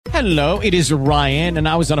Hello, it is Ryan, and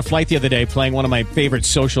I was on a flight the other day playing one of my favorite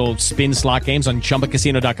social spin slot games on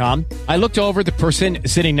ChumbaCasino.com. I looked over at the person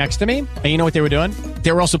sitting next to me, and you know what they were doing?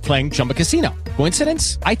 They were also playing Chumba Casino.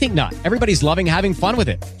 Coincidence? I think not. Everybody's loving having fun with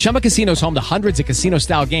it. Chumba Casino is home to hundreds of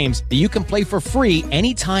casino-style games that you can play for free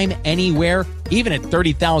anytime, anywhere, even at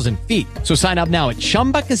 30,000 feet. So sign up now at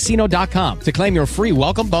ChumbaCasino.com to claim your free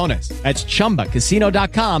welcome bonus. That's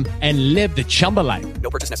ChumbaCasino.com and live the Chumba life.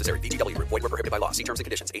 No purchase necessary. VGW. Void where prohibited by law. See terms and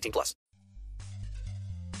conditions. 18 plus.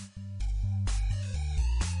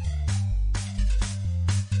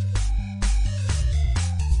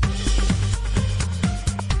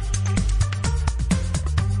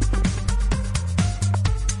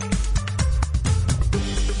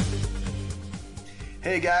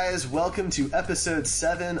 Hey guys, welcome to episode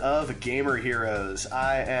 7 of Gamer Heroes.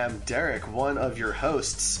 I am Derek, one of your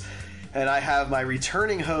hosts, and I have my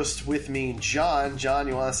returning host with me, John. John,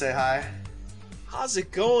 you want to say hi? How's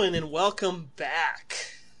it going? And welcome back.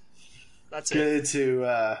 That's it.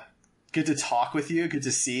 Good to talk with you. Good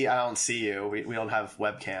to see. I don't see you. We don't have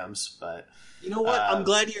webcams, but you know what? I'm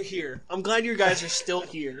glad you're here. I'm glad you guys are still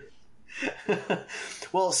here.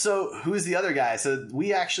 Well, so who's the other guy? So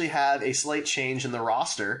we actually have a slight change in the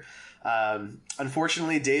roster.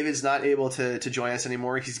 Unfortunately, David's not able to join us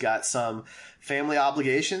anymore. He's got some family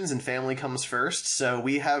obligations, and family comes first. So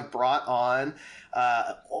we have brought on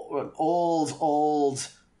an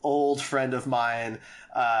old friend of mine,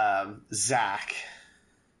 Zach.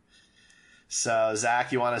 So,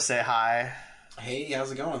 Zach, you want to say hi? Hey,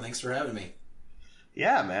 how's it going? Thanks for having me.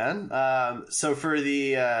 Yeah, man. So for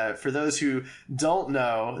those who don't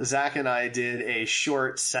know, Zach and I did a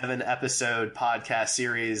short 7-episode podcast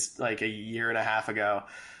series like a year and a half ago.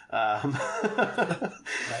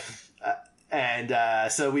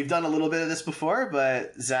 And so we've done a little bit of this before,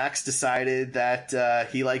 but Zach's decided that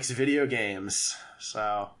he likes video games.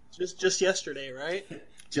 So just yesterday, right?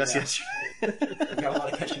 Yesterday. I've got a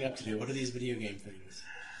lot of catching up to do. What are these video game things?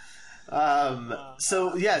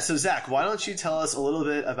 So Zach, why don't you tell us a little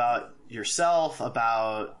bit about yourself,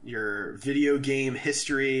 about your video game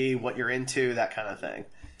history, what you're into, that kind of thing.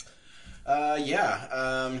 I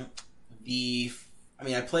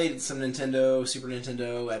played some Nintendo, Super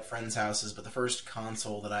Nintendo at friends' houses, but the first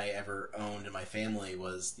console that I ever owned in my family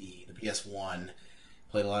was the PS1.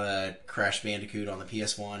 Played a lot of Crash Bandicoot on the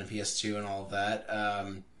PS1 and PS2 and all of that.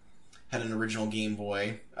 Had an original Game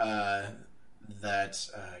Boy that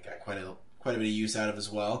got quite a bit of use out of as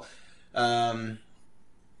well. I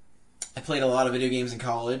played a lot of video games in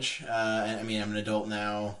college. I'm an adult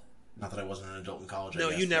now. Not that I wasn't an adult in college. No, I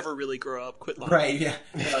guess, you never really grow up. Quit lying. Right? Yeah.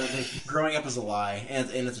 Growing up is a lie, and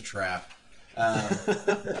it's a trap. But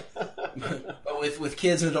with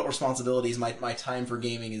kids and adult responsibilities, my time for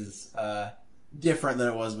gaming is different than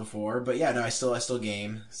it was before. But yeah, no, I still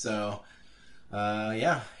game. So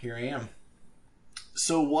here I am.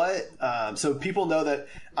 So so people know that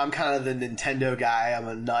I'm kind of the Nintendo guy. I'm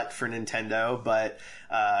a nut for Nintendo, but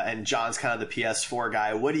and John's kind of the PS4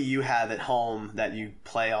 guy. What do you have at home that you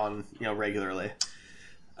play on, regularly?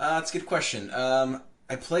 That's a good question.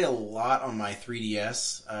 I play a lot on my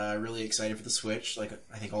 3DS. Really excited for the Switch, like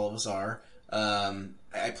I think all of us are.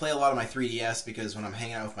 I play a lot on my 3DS because when I'm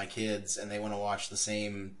hanging out with my kids and they want to watch the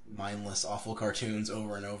same mindless, awful cartoons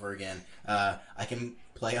over and over again, I can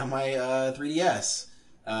play on my 3DS.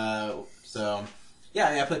 I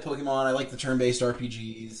play Pokemon. I like the turn-based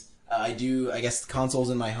RPGs. I guess the consoles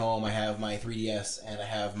in my home. I have my 3DS and I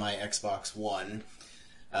have my Xbox One,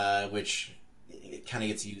 which it kind of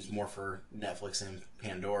gets used more for Netflix and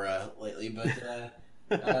Pandora lately, but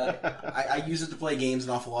I use it to play games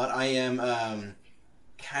an awful lot. I am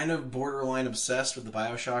kind of borderline obsessed with the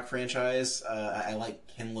BioShock franchise. I like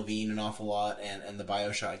Ken Levine an awful lot, and the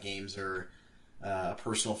BioShock games are a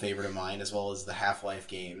personal favorite of mine, as well as the Half-Life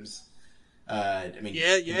games.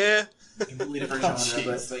 Yeah. Completely different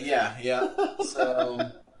genre, but yeah.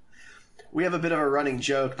 So we have a bit of a running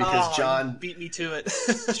joke because John beat me to it.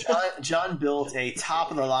 John built a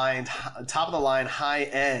top of the line, high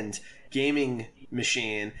end gaming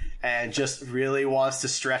machine, and just really wants to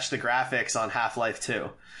stretch the graphics on Half-Life 2.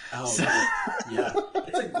 Oh, so. Yeah,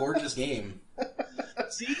 it's a gorgeous game.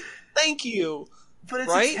 See, thank you. But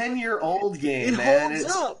it's right? a 10-year-old game, It man.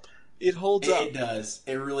 holds up. It holds up. It does.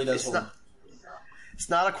 It really does hold up. It's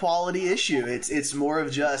not a quality issue. It's more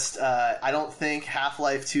of just I don't think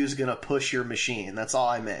Half-Life 2 is going to push your machine. That's all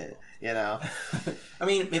I meant, I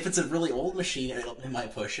mean, if it's a really old machine, it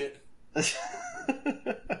might push it.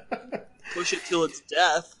 Push it till its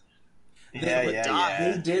death. Yeah.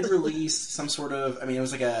 They did release some sort of... it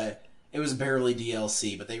was like It was barely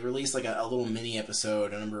DLC, but they released like a little mini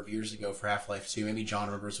episode a number of years ago for Half-Life 2. Maybe John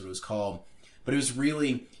remembers what it was called. But it was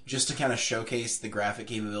really just to kind of showcase the graphic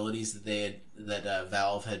capabilities that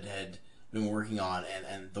Valve had been working on,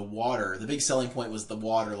 and the water. The big selling point was the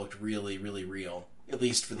water looked really, really real, at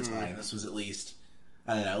least for the time. This was at least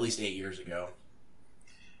 8 years ago.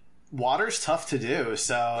 Water's tough to do,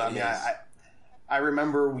 so I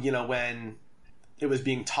remember, when it was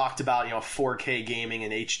being talked about, 4K gaming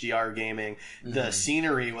and HDR gaming, the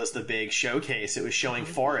scenery was the big showcase. It was showing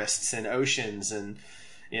forests and oceans and,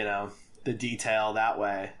 the detail that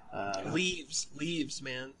way. Leaves,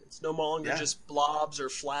 man. It's no longer just blobs or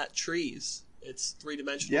flat trees. It's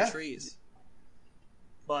three-dimensional trees.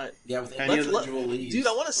 But with individual leaves. Dude,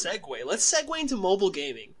 I want to segue. Let's segue into mobile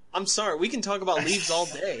gaming. I'm sorry, we can talk about leaves all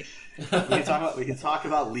day. We can talk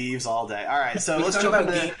about leaves all day. All right, so let's talk jump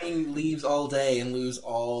about into gaming leaves all day and lose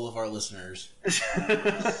all of our listeners.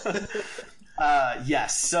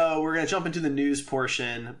 Yes, so we're gonna jump into the news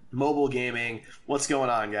portion. Mobile gaming. What's going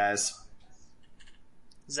on, guys?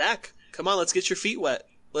 Zach, come on, let's get your feet wet.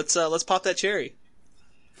 Let's pop that cherry.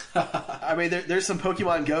 I mean, there's some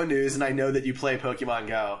Pokemon Go news, and I know that you play Pokemon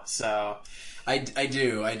Go, so I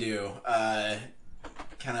do.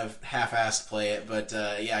 Kind of half-assed play it, but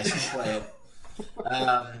I still play it.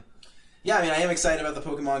 I am excited about the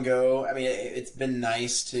Pokemon Go. I mean, it's been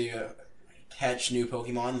nice to catch new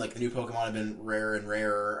Pokemon. Like, the new Pokemon have been rarer and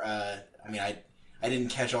rarer. I didn't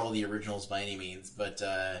catch all the originals by any means, but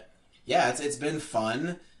it's been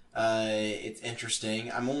fun. It's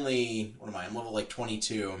interesting. I'm level like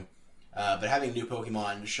 22, but having new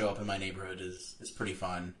Pokemon show up in my neighborhood is pretty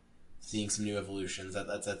fun. Seeing some new evolutions,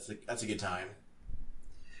 that's a good time.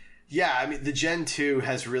 Yeah, I mean, the Gen 2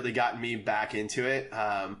 has really gotten me back into it.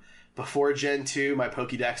 Before Gen 2, my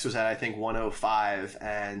Pokédex was at, I think, 105,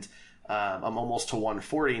 and I'm almost to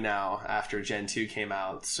 140 now after Gen 2 came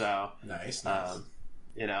out. So nice.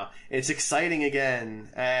 It's exciting again,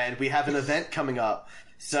 and we have an event coming up.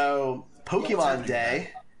 So Pokemon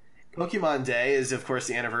Day is, of course,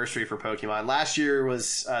 the anniversary for Pokemon. Last year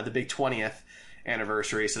was the big 20th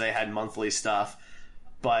anniversary, so they had monthly stuff.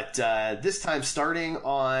 But this time, starting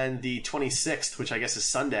on the 26th, which I guess is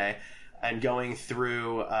Sunday, and going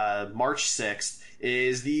through March 6th,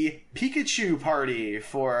 is the Pikachu party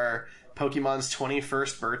for Pokemon's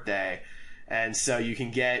 21st birthday. And so you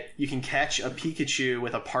can catch a Pikachu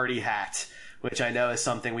with a party hat, which I know is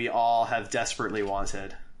something we all have desperately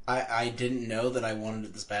wanted. I didn't know that I wanted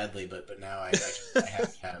it this badly, but now I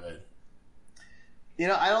have to have it.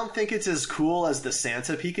 I don't think it's as cool as the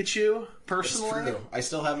Santa Pikachu, personally. It's true. I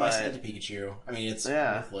still have my Santa Pikachu. I mean, it's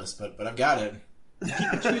worthless, but I've got it.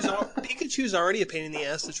 Pikachu's already a pain in the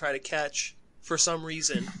ass to try to catch for some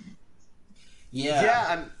reason.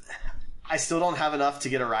 Yeah, I still don't have enough to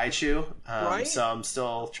get a Raichu, right? So I'm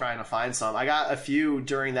still trying to find some. I got a few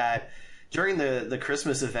during the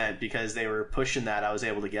Christmas event because they were pushing that. I was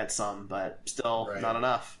able to get some, but still not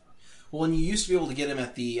enough. Well, and you used to be able to get him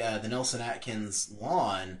at the Nelson Atkins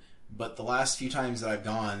lawn, but the last few times that I've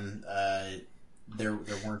gone, there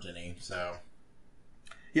weren't any. So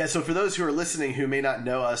yeah. So for those who are listening who may not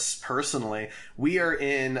know us personally, we are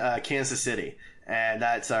in Kansas City, and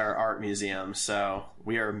that's our art museum. So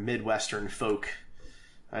we are Midwestern folk,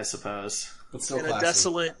 I suppose. But still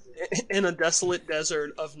in a desolate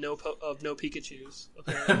desert of no Pikachus.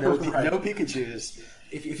 Okay. No Pikachus.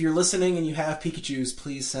 If you're listening and you have Pikachus,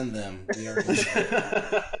 please send them.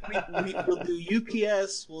 We'll do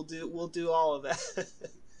UPS. We'll do all of that.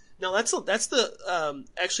 No, that's the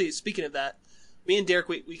actually, speaking of that, me and Derek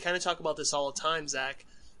we kind of talk about this all the time. Zach,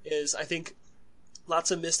 is I think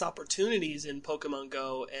lots of missed opportunities in Pokemon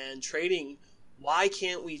Go and trading. Why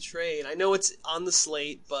can't we trade? I know it's on the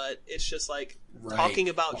slate, but it's just like talking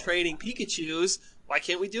about trading Pikachus. Why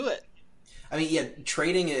can't we do it? I mean,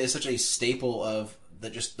 trading is such a staple of the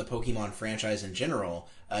Pokemon franchise in general.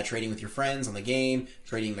 Trading with your friends on the game,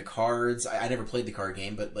 trading the cards. I never played the card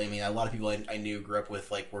game, but I mean, a lot of people I knew grew up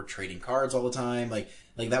with were trading cards all the time. Like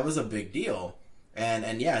that was a big deal.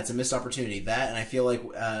 And yeah, it's a missed opportunity. That, and I feel like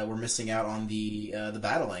we're missing out on the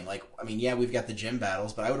battling. Like, I mean, yeah, we've got the gym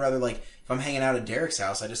battles, but I would rather, like, if I'm hanging out at Derek's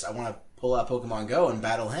house, I want to pull out Pokemon Go and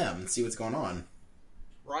battle him and see what's going on.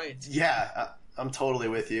 Right. Yeah, I'm totally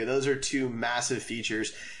with you. Those are two massive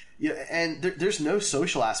features. Yeah, and there's no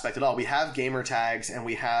social aspect at all. We have gamer tags and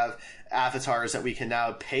we have avatars that we can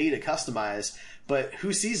now pay to customize, but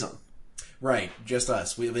who sees them? Right, just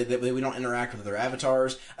us. We don't interact with their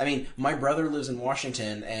avatars. I mean, my brother lives in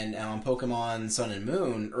Washington, and on Pokemon Sun and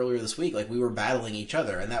Moon earlier this week, we were battling each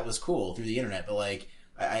other, and that was cool through the internet. But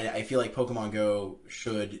I feel like Pokemon Go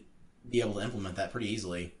should be able to implement that pretty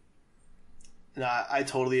easily. No, I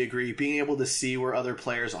totally agree. Being able to see where other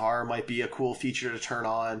players are might be a cool feature to turn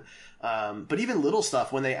on. But even little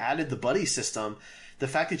stuff, when they added the buddy system, the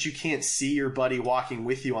fact that you can't see your buddy walking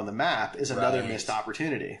with you on the map is another missed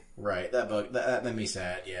opportunity. Right. That made me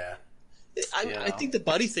sad. Yeah. I think the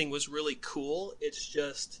buddy thing was really cool. It's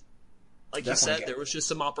just, like you said, there was just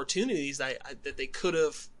some opportunities that they could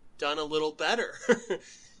have done a little better.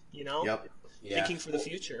 Yep. Thinking for the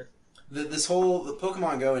future. The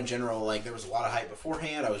Pokemon Go in general, like, there was a lot of hype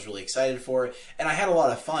beforehand. I was really excited for it, and I had a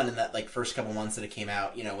lot of fun in that, like, first couple months that it came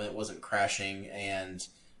out. When it wasn't crashing and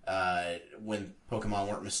when Pokemon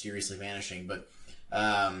weren't mysteriously vanishing. But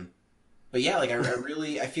yeah, like,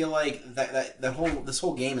 I feel like this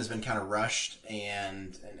whole game has been kind of rushed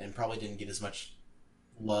and probably didn't get as much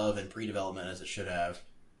love and pre-development as it should have.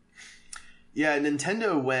 Yeah,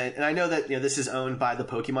 Nintendo went, and I know that this is owned by the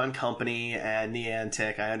Pokemon Company and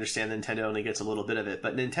Niantic. I understand Nintendo only gets a little bit of it,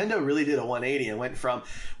 but Nintendo really did a 180 and went from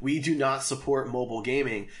we do not support mobile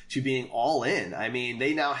gaming to being all in. I mean,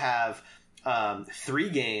 they now have 3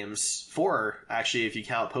 games, 4 actually if you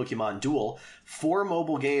count Pokemon Duel, 4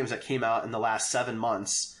 mobile games that came out in the last 7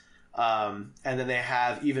 months, and then they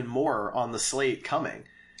have even more on the slate coming.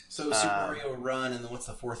 So Super Mario Run, and then what's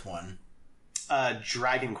the 4th one?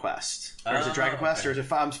 Dragon Quest. Or is it Dragon Quest, or is it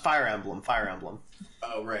Fire Emblem? Fire Emblem.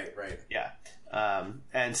 Oh, right. Yeah.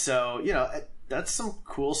 And so, that's some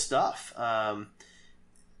cool stuff.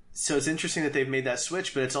 So it's interesting that they've made that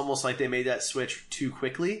switch, but it's almost like they made that switch too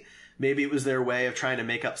quickly. Maybe it was their way of trying to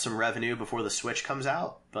make up some revenue before the Switch comes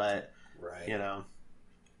out, but,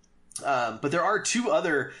 but there are 2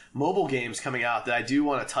 other mobile games coming out that I do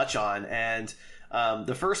want to touch on, and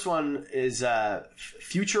the first one is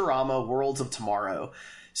Futurama Worlds of Tomorrow.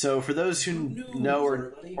 So for those who know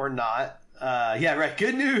or not,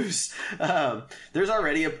 good news. There's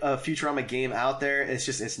already a Futurama game out there.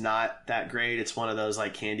 It's not that great. It's one of those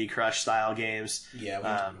like Candy Crush style games. Yeah, we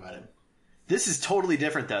talked about it. This is totally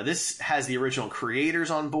different, though. This has the original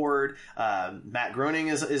creators on board. Matt Groening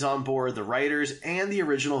is on board. The writers and the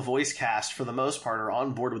original voice cast, for the most part, are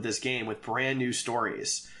on board with this game with brand new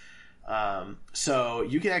stories. So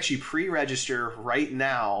you can actually pre-register right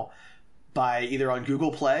now by either on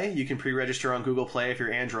Google Play. You can pre-register on Google Play if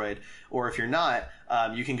you're Android, or if you're not,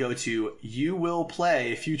 you can go to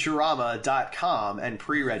youwillplayfuturama.com and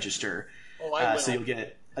pre-register. Oh, I will. So you'll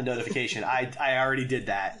get a notification. I already did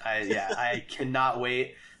that. I cannot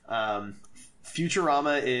wait.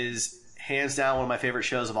 Futurama is hands down one of my favorite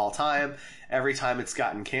shows of all time. Every time it's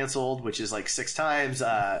gotten canceled, which is like 6 times,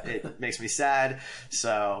 it makes me sad.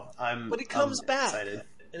 So But it comes back. Excited.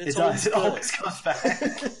 And it's it does. It good. always comes back.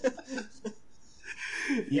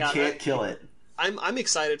 You can't kill it. I'm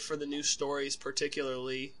excited for the new stories,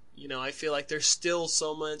 particularly. I feel like there's still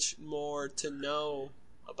so much more to know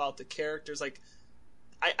about the characters. Like,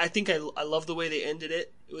 I think I love the way they ended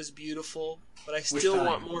it. It was beautiful, but I still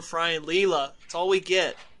want more Fry and Leela. It's all we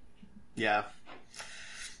get. Yeah.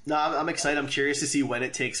 No, I'm excited. I'm curious to see when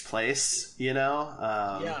it takes place.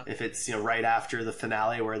 If it's right after the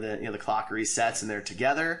finale where the clock resets and they're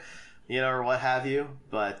together, or what have you.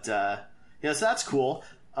 But so that's cool.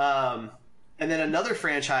 And then another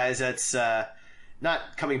franchise that's not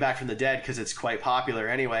coming back from the dead because it's quite popular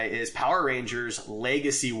anyway is Power Rangers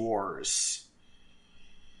Legacy Wars.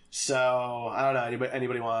 So I don't know.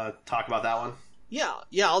 Anybody want to talk about that one? Yeah,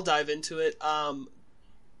 I'll dive into it.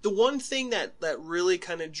 The one thing that really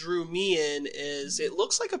kind of drew me in is it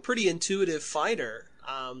looks like a pretty intuitive fighter.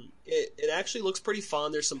 It actually looks pretty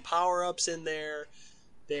fun. There's some power-ups in there.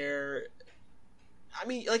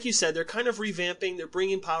 Like you said, they're kind of revamping. They're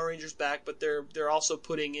bringing Power Rangers back, but they're also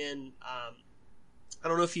putting in. I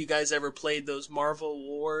don't know if you guys ever played those Marvel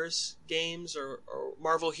Wars games or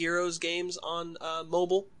Marvel Heroes games on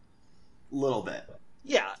mobile. A little bit.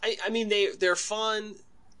 Yeah, they're fun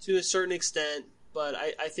to a certain extent. But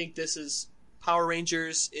I think Power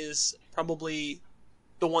Rangers is probably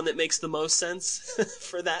the one that makes the most sense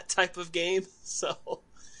for that type of game. So,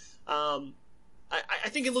 I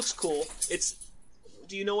think it looks cool.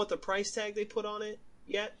 Do you know what the price tag they put on it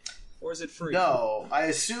yet? Or is it free? No, I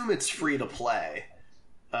assume it's free to play.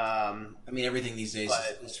 Everything these days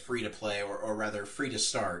is free to play, or rather free to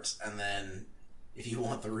start. And then if you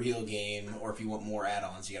want the real game, or if you want more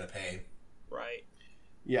add-ons, you gotta pay. Right.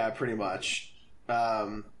 Yeah, pretty much.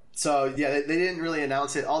 So they didn't really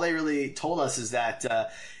announce it. All they really told us is that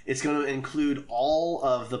it's going to include all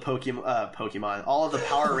of the Pokemon, all of the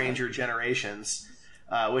Power Ranger generations,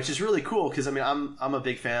 which is really cool because I'm a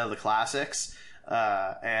big fan of the classics,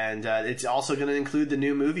 and it's also going to include the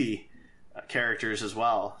new movie characters as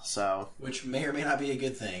well. So, which may or may not be a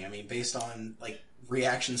good thing. Based on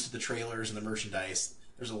reactions to the trailers and the merchandise,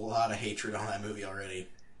 there's a lot of hatred on that movie already.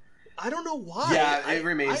 I don't know why. Yeah, it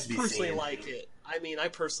remains I to be personally seen. like it. I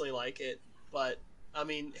personally like it, but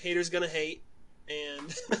haters gonna hate,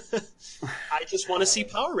 and I just want to see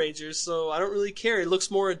Power Rangers, so I don't really care. It looks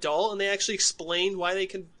more adult, and they actually explained why they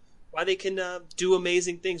can do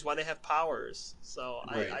amazing things, why they have powers. So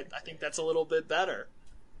Right. I think that's a little bit better.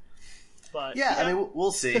 But Yeah, I mean,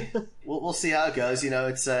 we'll see. we'll see how it goes.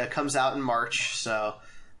 It's comes out in March, so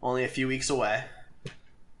only a few weeks away.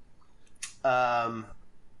 So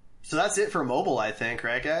that's it for mobile, I think,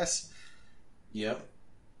 right, guys? Yep.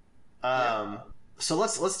 So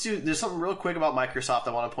let's do. There's something real quick about Microsoft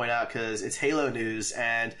I want to point out because it's Halo news,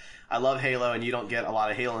 and I love Halo, and you don't get a lot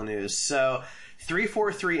of Halo news. So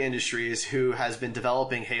 343 Industries, who has been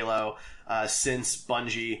developing Halo since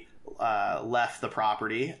Bungie left the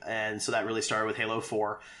property, and so that really started with Halo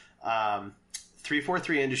 4.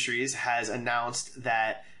 343 Industries has announced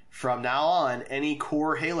that from now on, any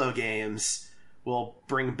core Halo games will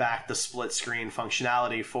bring back the split screen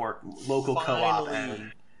functionality for local co-op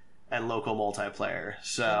and local multiplayer.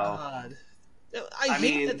 So God. I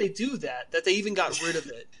hate that they do that they even got rid of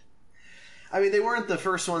it. I mean, they weren't the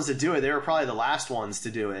first ones to do it. They were probably the last ones to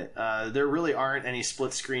do it. There really aren't any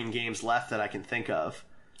split screen games left that I can think of.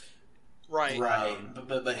 Right.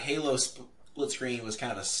 But Halo split screen was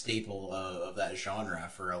kind of a staple of that genre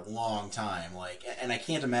for a long time. And I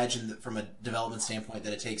can't imagine that from a development standpoint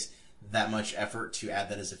that it takes that much effort to add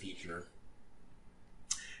that as a feature.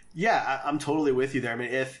 Yeah, I'm totally with you there. I mean,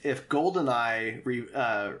 if GoldenEye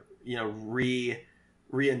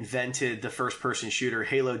reinvented the first person shooter,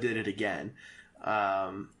 Halo did it again.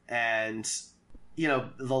 And the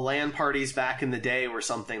LAN parties back in the day were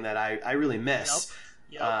something that I really miss.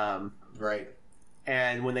 Yep. Right.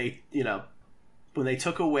 And when they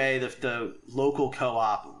took away the local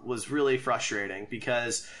co-op was really frustrating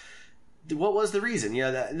because what was the reason?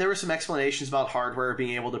 There were some explanations about hardware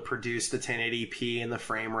being able to produce the 1080p and the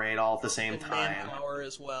frame rate all at the same and time. manpower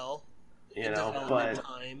as well. But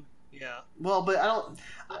time. Yeah. Well, but I don't.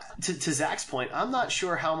 To Zach's point, I'm not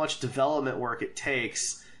sure how much development work it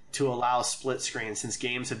takes to allow split screen since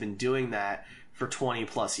games have been doing that for 20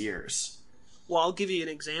 plus years. Well, I'll give you an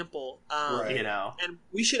example. Right. And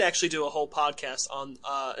we should actually do a whole podcast on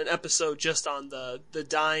an episode just on the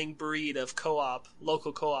dying breed of co-op,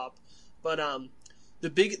 local co-op. But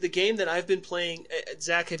the game that I've been playing,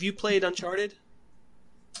 Zach, have you played Uncharted?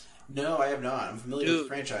 No, I have not. I'm familiar with the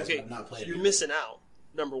franchise, but I've not played it. You're missing out.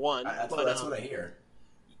 Number one. That's what I hear.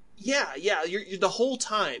 Yeah. You're the whole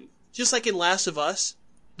time, just like in Last of Us,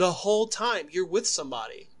 the whole time you're with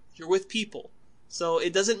somebody, you're with people. So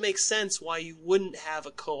it doesn't make sense why you wouldn't have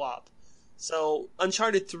a co-op. So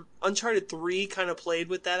Uncharted 3 kind of played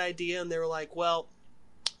with that idea, and they were like, well,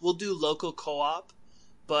 we'll do local co-op,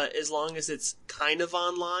 but as long as it's kind of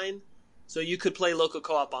online, so you could play local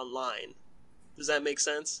co-op online. Does that make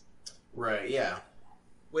sense? Right, yeah.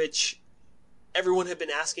 Which everyone had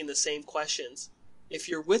been asking the same questions. If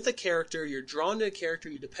you're with a character, you're drawn to a character,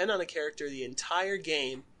 you depend on a character the entire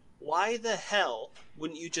game, why the hell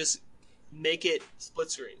wouldn't you just make it split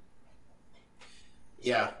screen?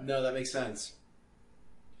 Yeah, no, that makes sense.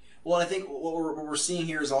 Well, I think what we're seeing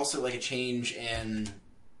here is also like a change in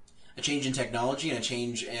technology and a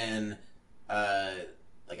change in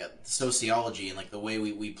like a sociology and like the way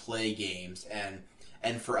we play games.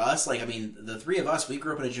 And for us, like, I mean, the three of us, we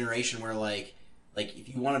grew up in a generation where like if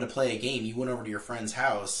you wanted to play a game, you went over to your friend's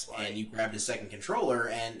house and you grabbed a second controller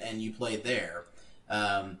and you played there.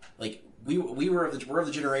 Like we're of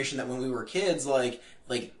the generation that when we were kids, like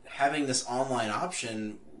having this online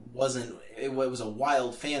option it was a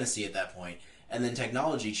wild fantasy at that point. And then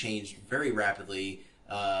technology changed very rapidly.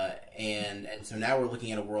 And so now we're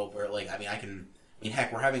looking at a world where, like,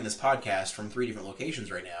 heck, we're having this podcast from 3 different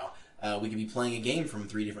locations right now. We could be playing a game from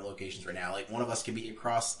 3 different locations right now. Like, one of us could be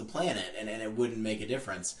across the planet, and it wouldn't make a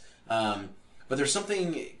difference. But there's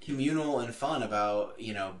something communal and fun about,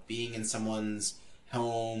 being in someone's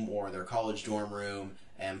home or their college dorm room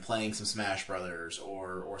and playing some Smash Brothers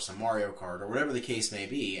or some Mario Kart or whatever the case may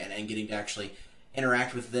be, and getting to actually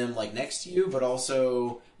interact with them, like, next to you, but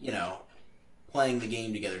also, playing the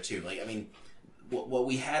game together too. Like, I mean, what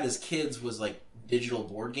we had as kids was like digital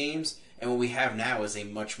board games, and what we have now is a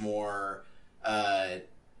much more.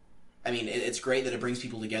 It's great that it brings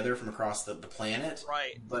people together from across the planet,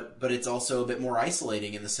 right? But it's also a bit more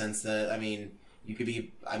isolating in the sense that you could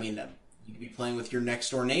be playing with your next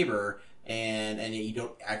door neighbor, and you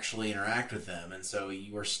don't actually interact with them, and so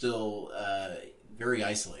you are still very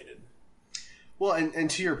isolated. Well, and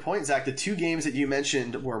to your point, Zach, the two games that you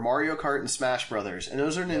mentioned were Mario Kart and Smash Brothers, and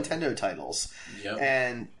those are Nintendo titles. Yep.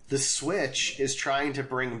 And the Switch is trying to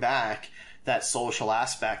bring back that social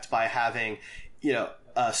aspect by having,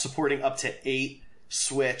 supporting up to 8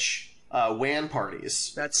 Switch WAN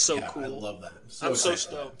parties. That's so cool. I love that. I'm so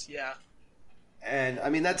stoked. Yeah. And I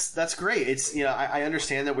mean that's great. It's I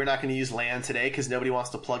understand that we're not going to use LAN today because nobody wants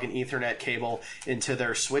to plug an Ethernet cable into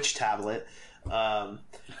their Switch tablet,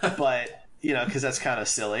 but because that's kind of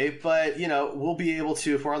silly. But we'll be able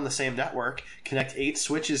to, if we're on the same network, connect 8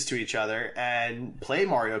 switches to each other and play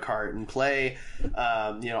Mario Kart and play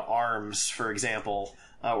ARMS, for example,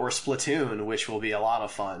 or Splatoon, which will be a lot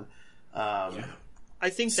of fun. I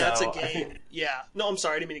think that's a game. Yeah. No, I'm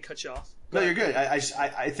sorry. I didn't mean to cut you off. No, you're good.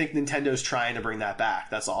 I think Nintendo's trying to bring that back.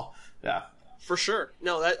 That's all. Yeah. For sure.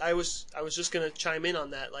 No, that I was just gonna chime in on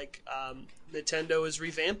that. Like, Nintendo is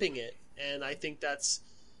revamping it, and I think that's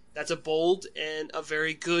a bold and a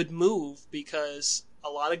very good move because a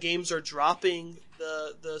lot of games are dropping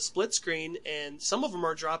the split screen, and some of them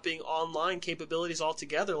are dropping online capabilities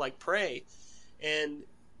altogether, like Prey. And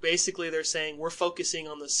basically, they're saying we're focusing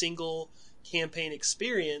on the single campaign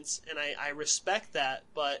experience, and I respect that,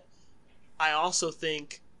 but I also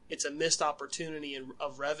think it's a missed opportunity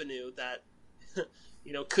of revenue that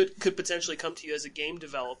could potentially come to you as a game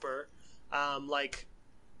developer. Like,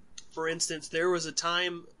 for instance, there was a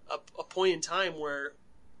point in time where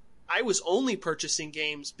I was only purchasing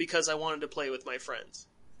games because I wanted to play with my friends.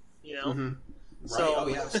 Mm-hmm. So, right. Oh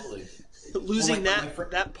yeah, absolutely. Losing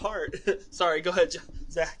that part. Sorry, go ahead,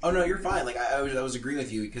 Zach. Oh no, you're fine. Like I was agreeing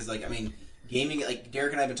with you because gaming, like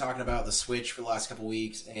Derek and I have been talking about the Switch for the last couple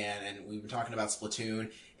weeks, and we've been talking about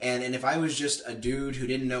Splatoon. And if I was just a dude who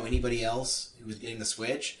didn't know anybody else who was getting the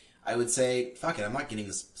Switch, I would say, fuck it, I'm not getting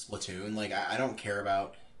this Splatoon. Like, I don't care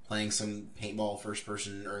about playing some paintball first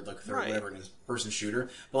person or like third whatever person shooter.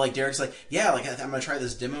 But like Derek's like, yeah, like I'm gonna try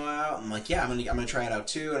this demo out. I'm like, yeah, I'm gonna try it out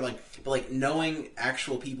too. And but knowing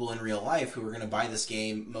actual people in real life who are gonna buy this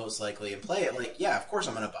game most likely and play it, like, yeah, of course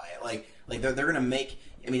I'm gonna buy it. Like they're gonna make.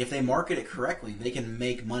 I mean, if they market it correctly, they can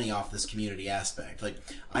make money off this community aspect. Like,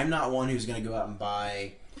 I'm not one who's going to go out and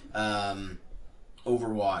buy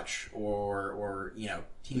Overwatch or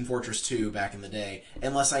Team Fortress 2 back in the day,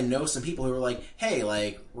 unless I know some people who are like, hey,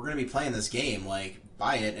 like, we're going to be playing this game, like,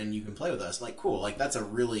 buy it and you can play with us. Like, cool. Like, that's a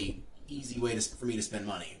really easy way for me to spend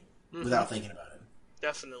money without thinking about it.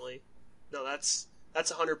 Definitely. No, that's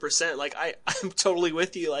 100%. Like, I'm totally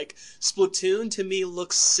with you. Like, Splatoon to me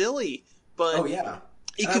looks silly, but... Oh, yeah.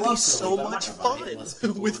 It could be so much fun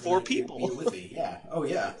with 4 people. Yeah. Oh,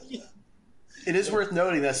 yeah. It is worth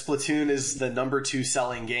noting that Splatoon is the number 2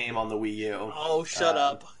 selling game on the Wii U. Oh, shut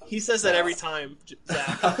up. He says that every time,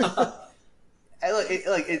 Zach.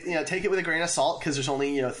 Take it with a grain of salt because there's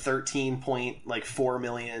only 13.4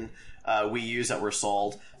 million Wii U's that were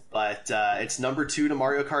sold, but it's number 2 to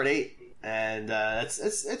Mario Kart 8, and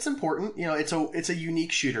it's important. It's a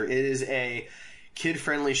unique shooter. It is a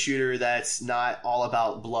kid-friendly shooter that's not all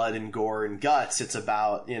about blood and gore and guts. It's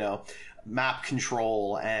about map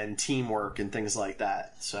control and teamwork and things like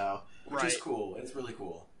that. So, which is cool. It's really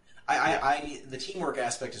cool. The teamwork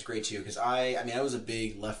aspect is great too because I was a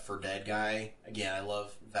big Left 4 Dead guy. Again, I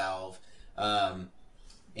love Valve,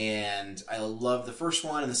 and I love the first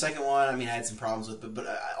one and the second one. I mean, I had some problems with, but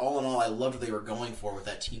all in all, I loved what they were going for with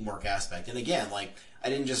that teamwork aspect. And again, like, I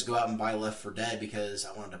didn't just go out and buy Left 4 Dead because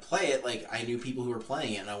I wanted to play it. Like, I knew people who were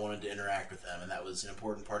playing it and I wanted to interact with them, and that was an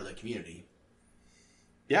important part of the community.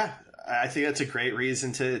 Yeah, I think that's a great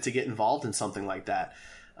reason to get involved in something like that.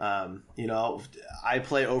 I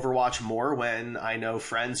play Overwatch more when I know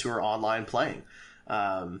friends who are online playing.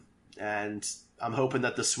 And I'm hoping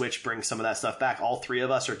that the Switch brings some of that stuff back. All 3 of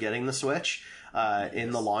us are getting the Switch in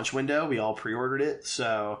the launch window. We all pre-ordered it.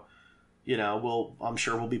 So, I'm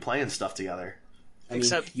sure we'll be playing stuff together.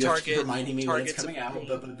 Except you Target. Have to keep reminding me when it's Target's coming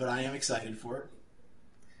out, but I am excited for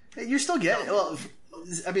it. You're still getting it. Well,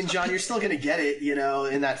 I mean, John, you're still going to get it,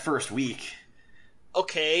 in that first week.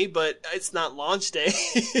 Okay, but it's not launch day.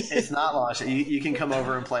 It's not launch day. You can come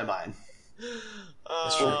over and play mine.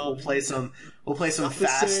 We'll play some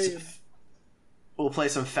fast. We'll play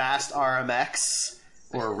some fast RMX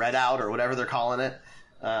or Redout or whatever they're calling it.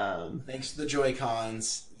 Thanks to the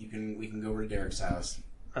Joy-Cons, we can go over to Derek's house.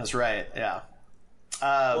 That's right. Yeah.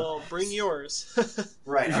 Well, bring yours.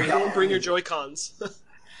 Right. Don't bring your Joy-Cons.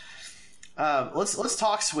 Let's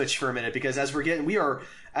talk Switch for a minute because this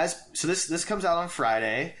comes out on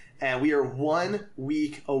Friday and we are 1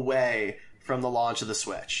 week away from the launch of the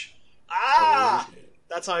Switch.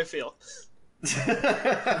 That's how I feel.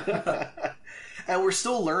 and we're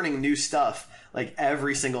still learning new stuff like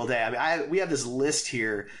every single day. I mean, we have this list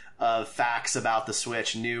here of facts about the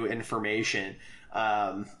Switch, new information.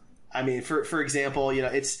 I mean, for example, you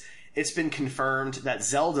know, it's been confirmed that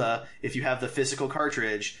Zelda, if you have the physical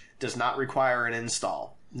cartridge, does not require an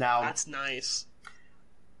install. Now, That's nice.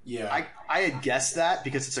 Yeah. I had guessed that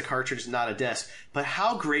because it's a cartridge, not a disc. But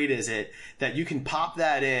how great is it that you can pop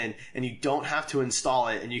that in and you don't have to install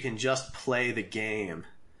it and you can just play the game?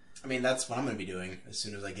 I mean, that's what I'm going to be doing as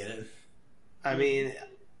soon as I get it. I mean,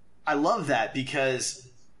 I love that because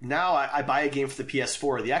now I buy a game for the PS4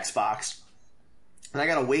 or the Xbox, and I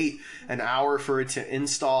gotta wait an hour for it to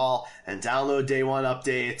install and download day one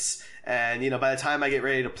updates. And, you know, by the time I get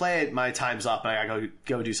ready to play it, my time's up and I gotta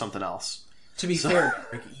go do something else. To be fair,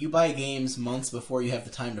 Eric, you buy games months before you have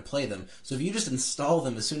the time to play them. So if you just install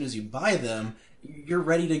them as soon as you buy them, you're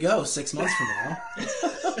ready to go 6 months from now.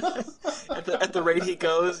 At the rate he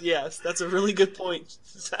goes, yes, that's a really good point,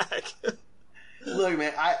 Zach. Look,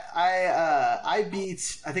 man, I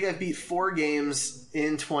think I've beat 4 games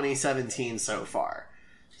in 2017 so far.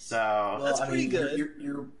 So Well, That's pretty good.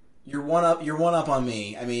 You're one up on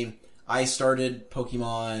me. I mean, I started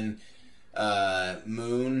Pokemon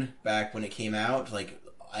Moon back when it came out. Like,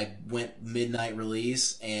 I went midnight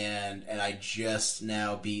release, and I just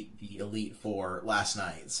now beat the Elite Four last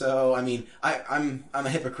night. So I mean, I'm a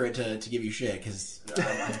hypocrite to give you shit because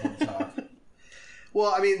I'm going to talk.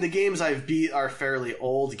 Well, I mean, the games I've beat are fairly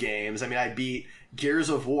old games. I mean, I beat Gears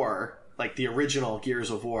of War, like the original Gears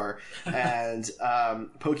of War, and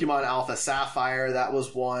Pokemon Alpha Sapphire, that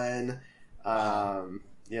was one.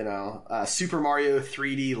 Super Mario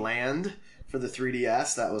 3D Land for the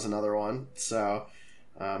 3DS, that was another one. So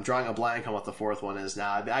I'm drawing a blank on what the fourth one is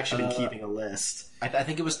now. I've actually been keeping a list. I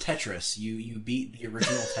think it was Tetris. You beat the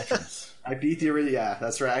original Tetris. I beat the original, yeah,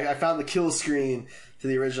 that's right. I found the kill screen to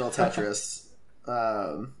the original Tetris.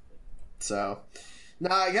 No,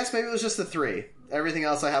 I guess maybe it was just the 3. Everything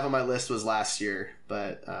else I have on my list was last year,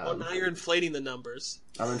 but Well, now you're inflating the numbers.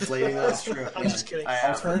 I'm inflating them. That's true. I'm just kidding.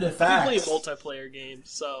 Alternative We facts. play a multiplayer game,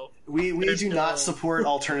 so We do no- not support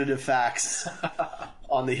alternative facts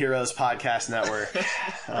on the Heroes Podcast Network.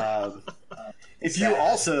 If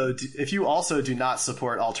you also do not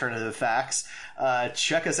support alternative facts,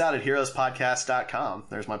 check us out at heroespodcast.com.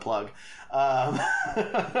 There's my plug. hey,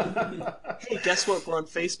 guess what? We're on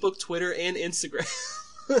Facebook, Twitter, and Instagram.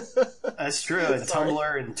 That's true. And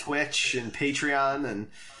Tumblr and Twitch and Patreon and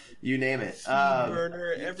you name it.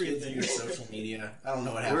 Burner, Kids in everything. your social media. I don't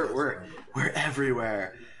know what happens. We're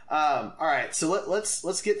everywhere. All right, so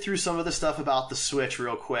let's get through some of the stuff about the Switch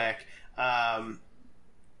real quick.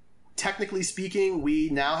 Technically speaking, we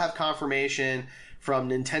now have confirmation from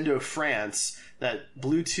Nintendo France that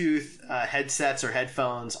Bluetooth headsets or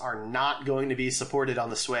headphones are not going to be supported on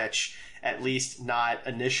the Switch, at least not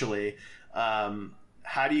initially.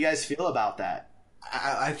 How do you guys feel about that?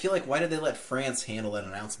 I feel like, why did they let France handle that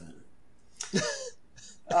announcement?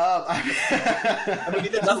 I mean,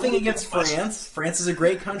 Nothing against France. France is a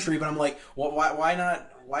great country, but I'm like, why not?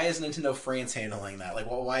 Why is Nintendo France handling that? Like,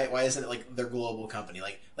 why isn't it like their global company?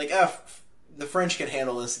 The French can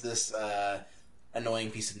handle this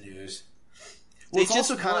annoying piece of news. They it's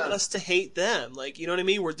just also kinda- want us to hate them. Like, you know what I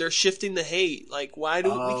mean? They're shifting the hate. Like, why do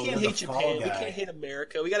we can't they're hate the fall Japan? We guy. can't hate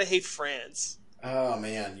America. We gotta hate France. Oh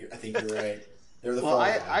man, I think you're right. They're the Well, fall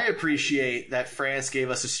I guy. appreciate that France gave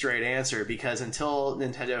us a straight answer because until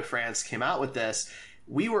Nintendo France came out with this,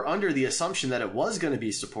 we were under the assumption that it was going to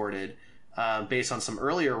be supported based on some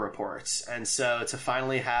earlier reports. And so to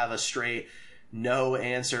finally have a straight no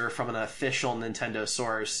answer from an official Nintendo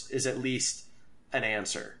source is at least an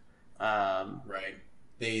answer. Right.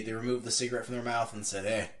 They removed the cigarette from their mouth and said,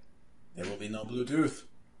 "Hey, there will be no Bluetooth."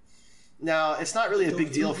 Now, it's not really a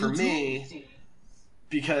big deal for me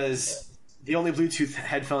because the only Bluetooth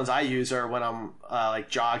headphones I use are when I'm like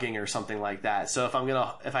jogging or something like that. So if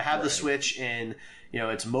I have the Switch in,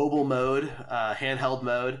 its mobile mode, handheld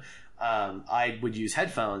mode, I would use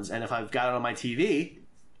headphones. And if I've got it on my TV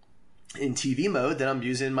in TV mode, then I'm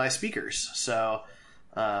using my speakers. So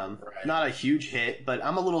not a huge hit, but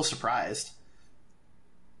I'm a little surprised.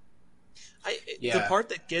 The part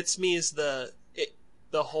that gets me is the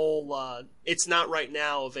whole it's not right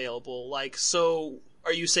now available. Like, so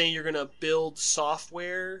are you saying you're going to build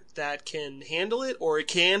software that can handle it, or it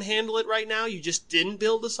can handle it right now? You just didn't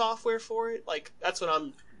build the software for it? Like, that's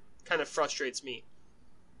what kind of frustrates me.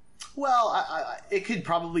 Well, it could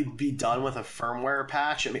probably be done with a firmware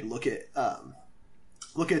patch. I mean, look at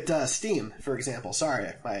Steam, for example. Sorry,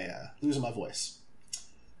 I'm losing my voice.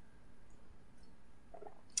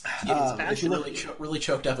 He's really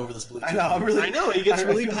choked up over this Bluetooth. I know. I know, he gets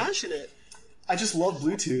really passionate. I just love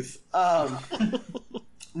Bluetooth.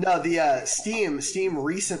 No, the Steam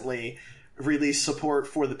recently released support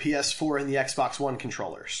for the PS4 and the Xbox One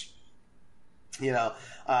controllers. You know,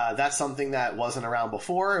 that's something that wasn't around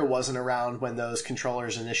before. It wasn't around when those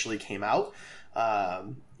controllers initially came out.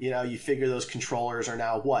 You know, you figure those controllers are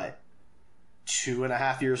now, what,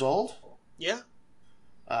 2.5 years old? Yeah.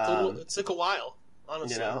 It took a while,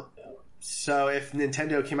 honestly. You know? So if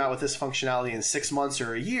Nintendo came out with this functionality in 6 months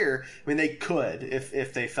or a year, I mean, they could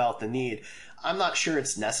if they felt the need. I'm not sure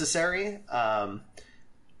it's necessary.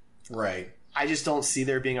 Right. I just don't see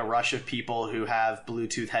there being a rush of people who have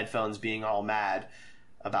Bluetooth headphones being all mad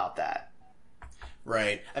about that.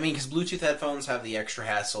 Right. I mean, because Bluetooth headphones have the extra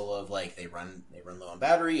hassle of, like, they run low on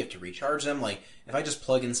battery, you have to recharge them. Like, if I just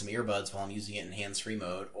plug in some earbuds while I'm using it in hands-free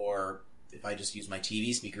mode, or if I just use my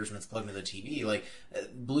TV speakers when it's plugged into the TV, like,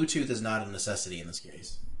 Bluetooth is not a necessity in this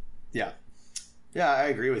case. Yeah. Yeah, I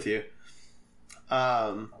agree with you.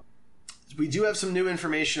 We do have some new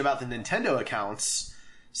information about the Nintendo accounts,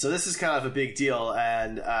 so this is kind of a big deal,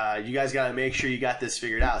 and you guys got to make sure you got this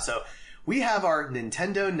figured out. So we have our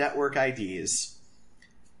Nintendo Network IDs.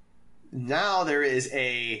 Now there is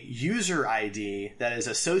a user ID that is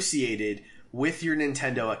associated with your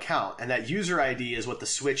Nintendo account, and that user ID is what the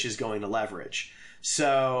Switch is going to leverage.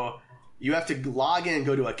 So you have to log in,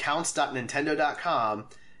 go to accounts.nintendo.com,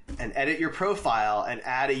 and edit your profile and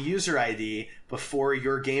add a user ID before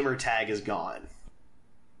your gamer tag is gone.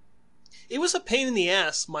 It was a pain in the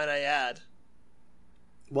ass, might I add.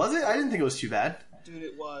 Was it? I didn't think it was too bad. Dude,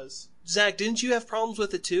 it was. Zach, didn't you have problems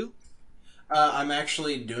with it too? I'm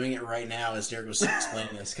actually doing it right now as Derek was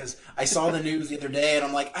explaining this, because I saw the news the other day, and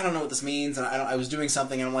I'm like, I don't know what this means, and I was doing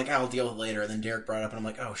something, and I'm like, I'll deal with it later, and then Derek brought it up, and I'm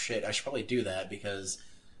like, oh shit, I should probably do that, because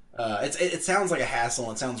it sounds like a hassle,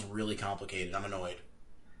 and it sounds really complicated. I'm annoyed.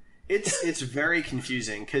 It's very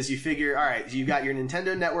confusing, because you figure, all right, you got your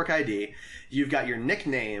Nintendo Network ID, you've got your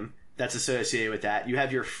nickname that's associated with that, you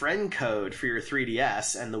have your friend code for your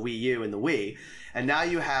 3DS and the Wii U and the Wii, and now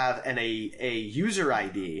you have a user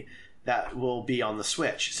ID that will be on the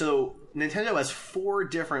Switch. So Nintendo has 4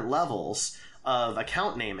 different levels of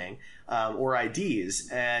account naming or IDs,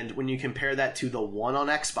 and when you compare that to the one on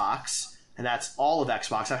Xbox, and that's all of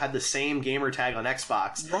Xbox, I've had the same gamer tag on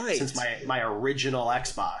Xbox since my original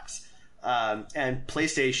Xbox, and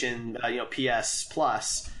PlayStation, PS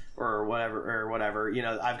Plus or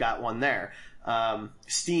whatever, I've got one there.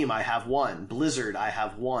 Steam, I have one. Blizzard, I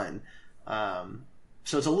have one.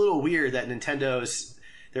 So it's a little weird that Nintendo's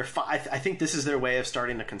I think this is their way of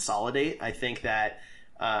starting to consolidate. I think that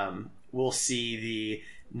we'll see the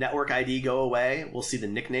network ID go away. We'll see the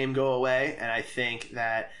nickname go away. And I think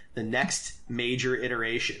that the next major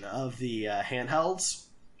iteration of the handhelds,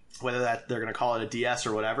 whether that they're going to call it a DS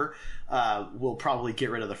or whatever, will probably get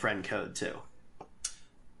rid of the friend code too.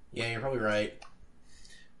 Yeah, you're probably right.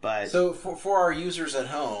 But so for our users at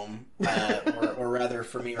home, or rather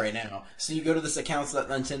for me right now, so you go to this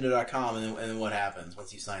accounts.nintendo.com, and then what happens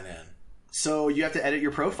once you sign in? So you have to edit your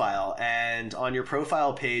profile, and on your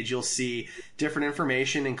profile page, you'll see different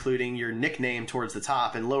information, including your nickname towards the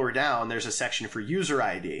top, and lower down, there's a section for user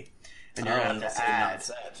ID, and you're going to have to add.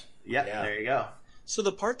 Yep, yeah. There you go. So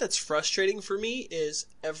the part that's frustrating for me is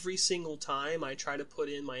every single time I try to put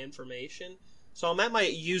in my information. So I'm at my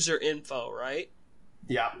user info, right?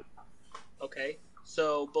 Yeah. Okay.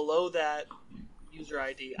 So below that user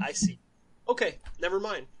ID, I see. Okay, never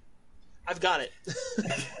mind. I've got it.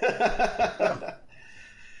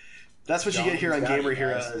 That's what you get here on Gamer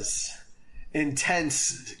Heroes.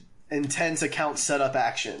 Intense account setup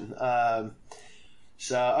action.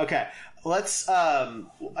 Okay. Let's,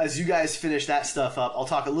 as you guys finish that stuff up, I'll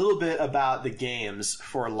talk a little bit about the games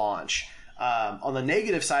for launch. On the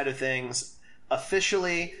negative side of things,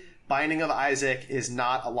 officially, Binding of Isaac is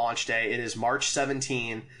not a launch day. It is March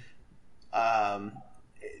 17.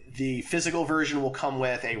 The physical version will come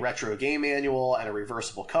with a retro game manual and a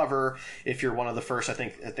reversible cover. If you're one of the first, I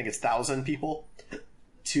think it's 1,000 people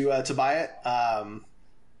to buy it.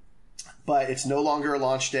 But it's no longer a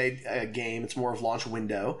launch day game. It's more of launch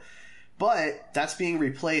window. But that's being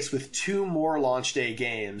replaced with 2 more launch day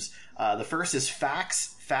games. The first is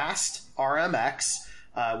Fast RMX,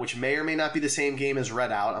 which may or may not be the same game as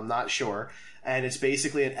Redout. I'm not sure. And it's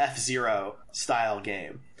basically an F-Zero style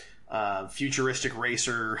game. Futuristic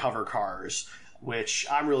racer hover cars, which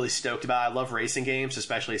I'm really stoked about. I love racing games,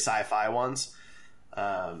 especially sci-fi ones.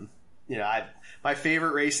 My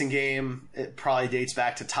favorite racing game, it probably dates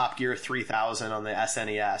back to Top Gear 3000 on the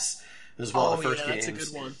SNES. It was one of the first games. That's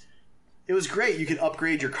a good one. It was great. You could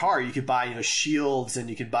upgrade your car. You could buy, shields, and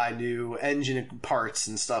you could buy new engine parts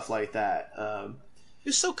and stuff like that. It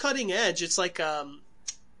was so cutting edge. It's like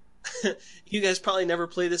you guys probably never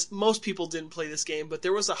play this. Most people didn't play this game, but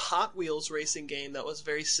there was a Hot Wheels racing game that was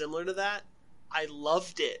very similar to that. I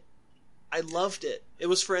loved it. It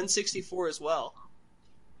was for N64 as well.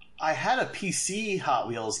 I had a PC Hot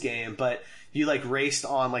Wheels game, but you like raced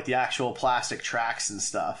on like the actual plastic tracks and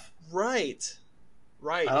stuff. Right.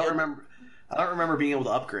 I don't remember being able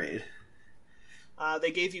to upgrade.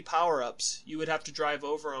 They gave you power-ups. You would have to drive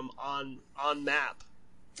over them on map.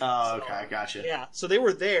 Oh, okay, gotcha. Yeah, so they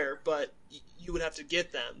were there, but you would have to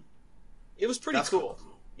get them. It was pretty cool.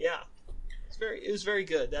 Yeah, it was very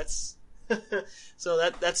good. That's so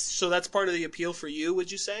that's part of the appeal for you.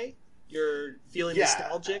 Would you say you're feeling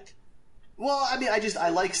nostalgic? Well, I mean, I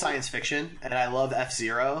like science fiction, and I love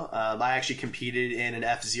F-Zero. I actually competed in an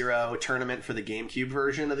F-Zero tournament for the GameCube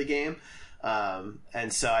version of the game.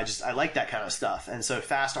 And so I like that kind of stuff. And so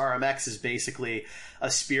Fast RMX is basically a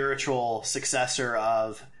spiritual successor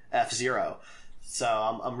of F-Zero. So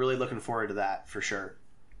I'm really looking forward to that for sure.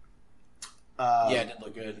 It did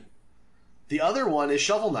look good. The other one is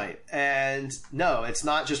Shovel Knight. And no, it's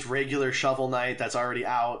not just regular Shovel Knight that's already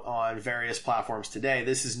out on various platforms today.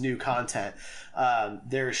 This is new content.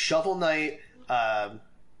 There's Shovel Knight,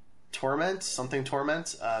 Torment.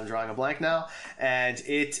 I'm drawing a blank now, and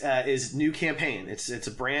it is new campaign. It's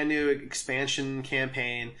a brand new expansion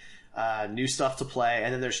campaign, new stuff to play,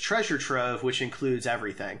 and then there's Treasure Trove, which includes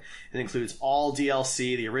everything. It includes all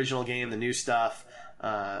DLC, the original game, the new stuff,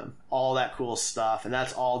 all that cool stuff, and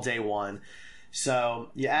that's all day one.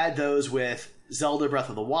 So you add those with Zelda Breath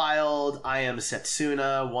of the Wild, I Am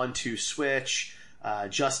Setsuna, 1-2 Switch,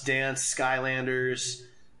 Just Dance, Skylanders.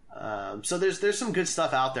 So there's some good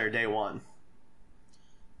stuff out there day one.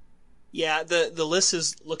 Yeah, the list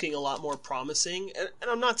is looking a lot more promising, and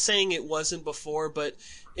I'm not saying it wasn't before, but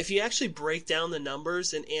if you actually break down the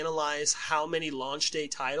numbers and analyze how many launch day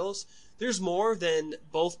titles, there's more than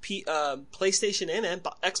both PlayStation and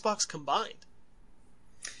Xbox combined.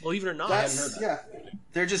 Believe it or not.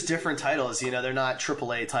 They're just different titles. They're not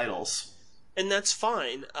AAA titles, and that's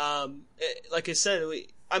fine. Like I said,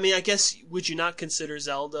 I guess would you not consider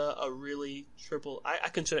Zelda a really I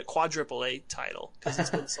consider it quadruple A title because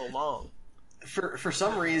it's been so long. For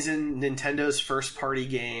some reason, Nintendo's first party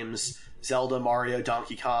games, Zelda, Mario,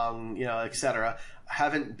 Donkey Kong, etc.,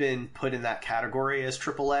 haven't been put in that category as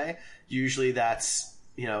AAA. Usually that's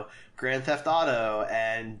Grand Theft Auto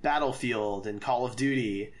and Battlefield and Call of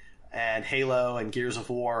Duty and Halo and Gears of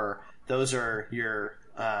War. Those are your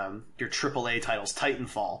AAA titles.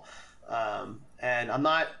 Titanfall. And I'm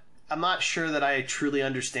not sure that I truly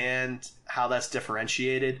understand how that's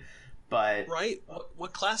differentiated, but right.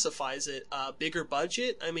 What classifies it? Bigger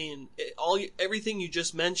budget? I mean, everything you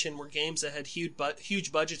just mentioned were games that had huge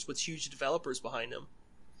budgets with huge developers behind them.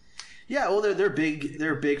 Yeah, well, they're big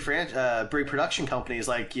big production companies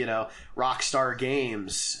like Rockstar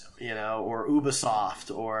Games, or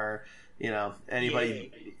Ubisoft, or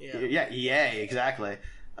anybody. EA, exactly.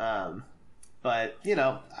 But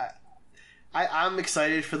I'm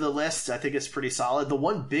excited for the list. I think it's pretty solid. The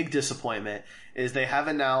one big disappointment is they have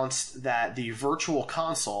announced that the Virtual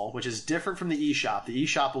Console, which is different from the eShop, the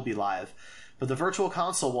eShop will be live, but the Virtual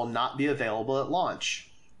Console will not be available at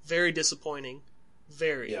launch. Very disappointing.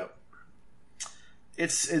 Very. Yep.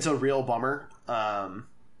 It's a real bummer.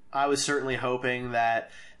 I was certainly hoping that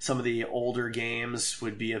some of the older games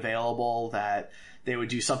would be available, that they would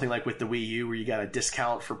do something like with the Wii U where you got a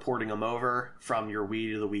discount for porting them over from your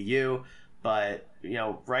Wii to the Wii U. But,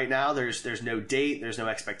 right now there's no date, there's no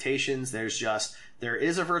expectations, there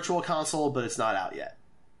is a Virtual Console, but it's not out yet.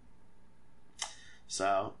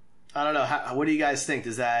 So, I don't know. What do you guys think?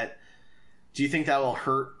 Do you think that will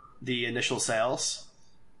hurt the initial sales?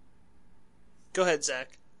 Go ahead, Zach.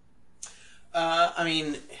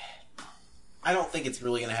 I don't think it's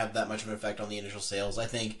really going to have that much of an effect on the initial sales. I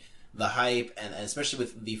think the hype, and especially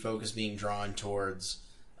with the focus being drawn towards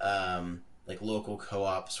local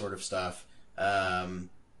co-op sort of stuff, I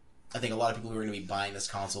think a lot of people who are going to be buying this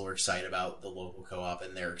console are excited about the local co-op,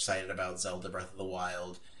 and they're excited about Zelda Breath of the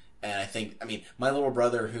Wild. And I think, my little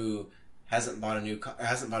brother who hasn't bought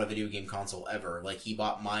a video game console ever, he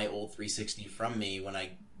bought my old 360 from me when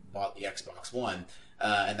I bought the Xbox One,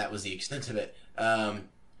 and that was the extent of it.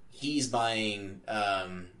 He's buying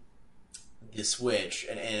the Switch,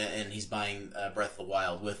 and he's buying Breath of the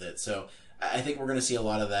Wild with it. So I think we're going to see a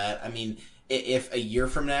lot of that. If a year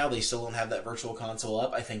from now they still don't have that Virtual Console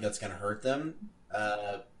up, I think that's going to hurt them.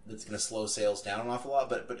 That's going to slow sales down an awful lot.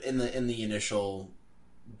 But in the initial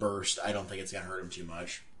burst, I don't think it's going to hurt them too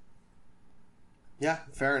much. Yeah,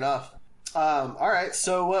 fair enough. All right,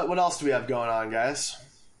 so what else do we have going on, guys?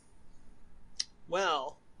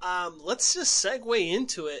 Well, let's just segue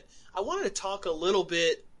into it. I wanted to talk a little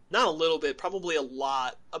bit, not a little bit, probably a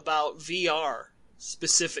lot, about VR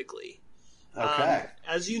specifically. Okay.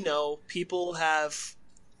 As you know, people have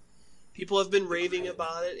been raving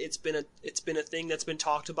about it. It's been a thing that's been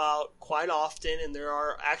talked about quite often, and there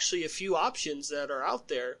are actually a few options that are out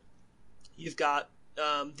there. You've got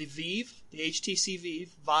the Vive, the HTC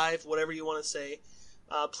Vive, whatever you want to say,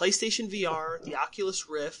 PlayStation VR, the Oculus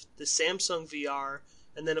Rift, the Samsung VR,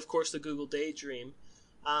 and then of course the Google Daydream.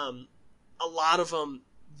 A lot of them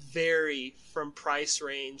vary from price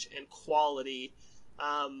range and quality,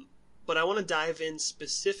 but I want to dive in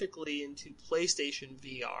specifically into PlayStation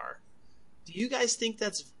VR. Do you guys think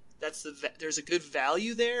there's a good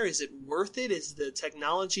value there? Is it worth it? Is the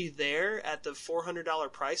technology there at the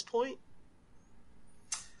 $400 price point?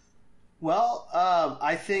 Well,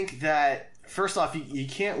 I think that first off, you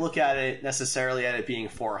can't look at it necessarily at it being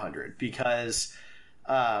 $400 because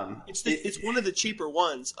it's one of the cheaper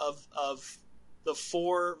ones of the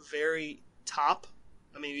four very top.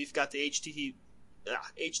 I mean, we've got the HTC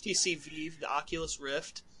Vive, the Oculus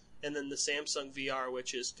Rift, and then the Samsung VR,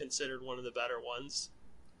 which is considered one of the better ones.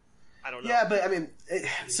 I don't know. Yeah, but I mean,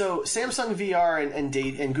 so Samsung VR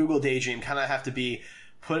and Google Daydream kind of have to be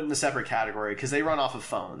put in a separate category because they run off of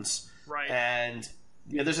phones. Right. And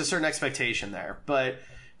there's a certain expectation there. But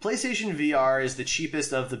PlayStation VR is the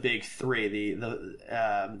cheapest of the big three,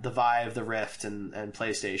 the Vive, the Rift, and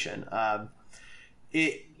PlayStation.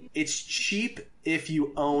 It's cheap if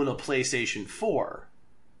you own a PlayStation 4.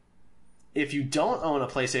 If you don't own a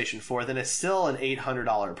PlayStation 4, then it's still an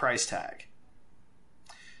 $800 price tag.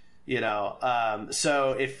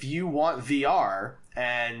 So if you want VR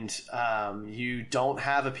and you don't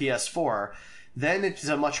have a PS4, then it's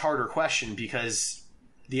a much harder question because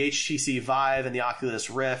the HTC Vive and the Oculus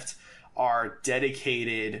Rift are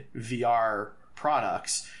dedicated VR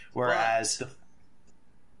products, whereas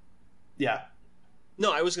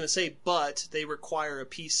No, I was going to say, but they require a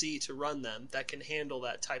PC to run them that can handle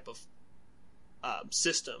that type of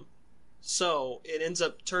system. So it ends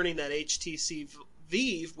up turning that HTC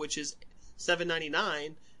Vive, which is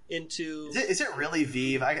 $799, into... Is it really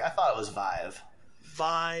Vive? I thought it was Vive.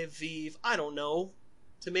 Vive, I don't know.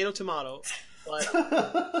 Tomato. But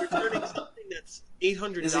you're turning something that's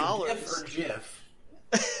 $800. Is it GIF or GIF?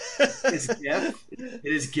 It's GIF? It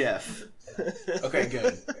is GIF. Okay,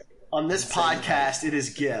 good. On this podcast, it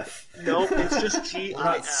is GIF. Nope, it's just GIF. We're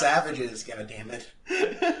not savages, goddammit.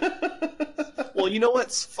 Well, you know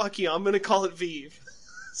what? Fuck you. I'm going to call it Vive.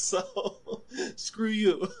 So, screw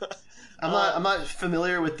you. I'm not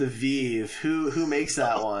familiar with the Vive. Who makes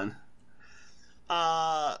that one?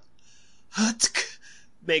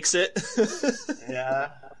 Makes it. Yeah.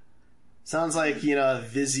 Sounds like, a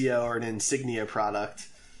Vizio or an Insignia product.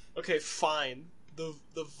 Okay, fine. The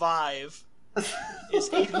Vive is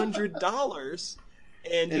 $800,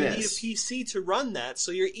 and you need a PC to run that,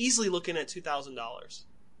 so you're easily looking at $2,000.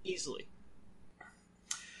 Easily.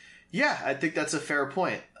 Yeah, I think that's a fair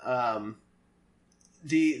point.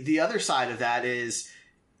 The other side of that is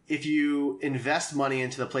if you invest money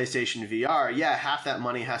into the PlayStation VR, half that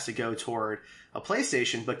money has to go toward a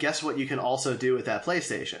PlayStation, but guess what you can also do with that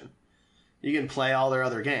PlayStation? You can play all their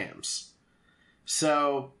other games.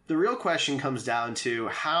 So the real question comes down to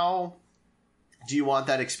how do you want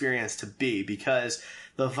that experience to be? Because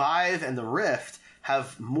the Vive and the Rift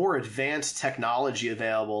have more advanced technology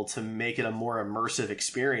available to make it a more immersive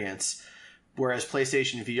experience, whereas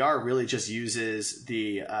PlayStation VR really just uses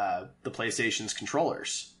the PlayStation's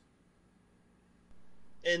controllers.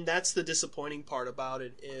 And that's the disappointing part about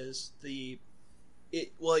it is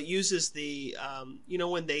it uses the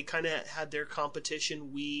when they kind of had their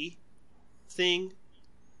competition Wii thing,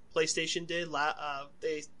 PlayStation did.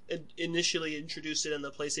 They initially introduced it in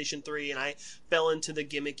the PlayStation 3, and I fell into the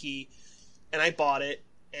gimmicky, and I bought it,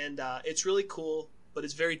 and it's really cool, but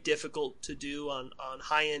it's very difficult to do on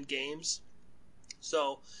high-end games.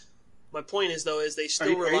 So my point is, though, is they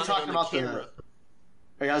still rely on the camera.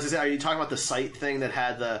 Are you talking about the sight thing that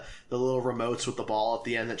had the little remotes with the ball at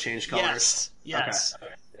the end that changed colors? Yes.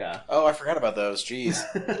 Okay. Yeah. Oh, I forgot about those. Jeez.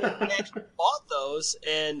 I actually bought those,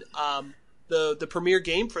 and the premier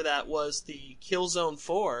game for that was the Killzone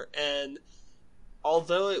 4, and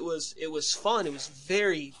although it was fun, it was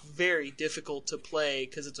very, very difficult to play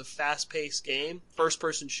because it's a fast-paced game,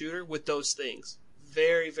 first-person shooter with those things.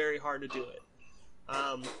 Very, very hard to do it.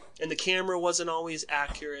 And the camera wasn't always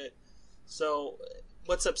accurate. So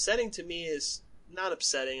what's upsetting to me is, not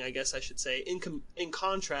upsetting, I guess I should say, in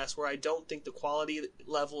contrast, where I don't think the quality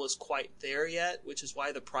level is quite there yet, which is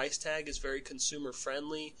why the price tag is very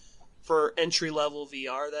consumer-friendly for entry-level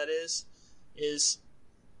VR, that is. is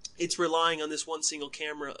it's relying on this one single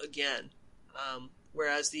camera again,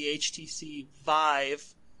 whereas the HTC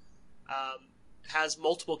Vive has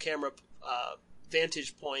multiple camera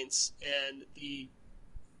vantage points, and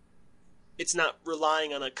it's not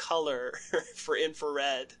relying on a color for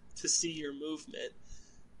infrared to see your movement.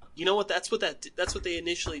 You know what? That's what they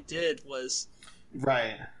initially did was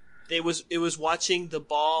right. It was watching the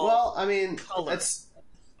ball. Well, I mean, color.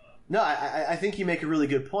 I think you make a really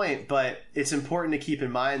good point, but it's important to keep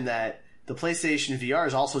in mind that the PlayStation VR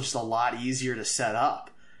is also just a lot easier to set up.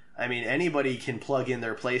 I mean, anybody can plug in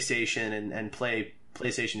their PlayStation and play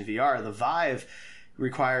PlayStation VR. The Vive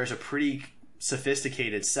requires a pretty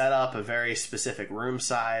sophisticated setup, a very specific room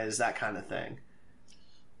size, that kind of thing.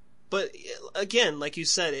 But again, like you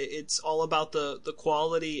said, it's all about the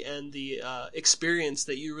quality and the experience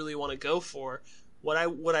that you really want to go for. What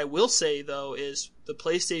I will say though is the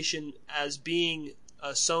PlayStation, as being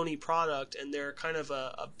a Sony product and they're kind of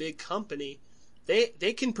a big company,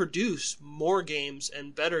 they can produce more games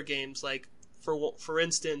and better games. Like for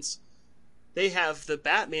instance, they have the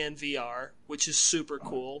Batman VR, which is super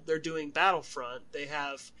cool. They're doing Battlefront. They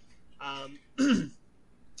have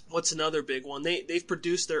what's another big one? They've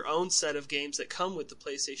produced their own set of games that come with the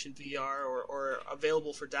PlayStation VR or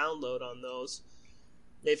available for download on those.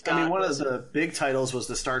 They've got, one of the big titles was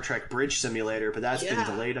the Star Trek Bridge Simulator, but that's been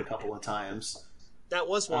delayed a couple of times. That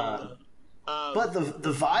was one of them. But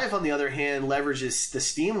the Vive, on the other hand, leverages the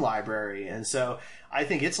Steam library, and so I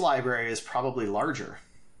think its library is probably larger.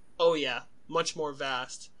 Oh yeah, much more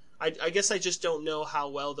vast. I guess I just don't know how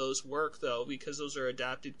well those work, though, because those are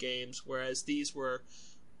adapted games, whereas these were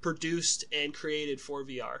produced and created for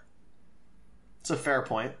VR. It's a fair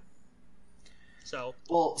point. So,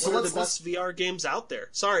 what are the best VR games out there?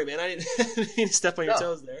 Sorry, man, I didn't mean to step on your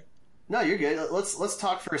toes there. No, you're good. Let's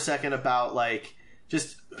talk for a second about, like,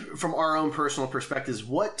 just from our own personal perspectives.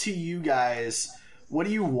 What do you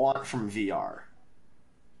want from VR?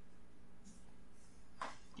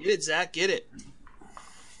 Get it, Zach. Get it.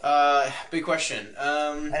 Big question.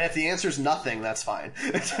 And if the answer's nothing, that's fine.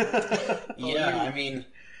 Yeah, I mean,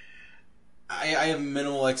 I have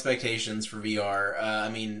minimal expectations for VR. I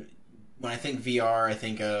mean, when I think VR, I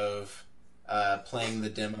think of playing the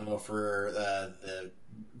demo for the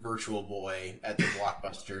Virtual Boy at the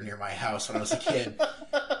Blockbuster near my house when I was a kid.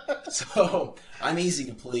 So I'm easy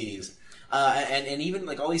to please. And even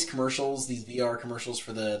like all these commercials, these VR commercials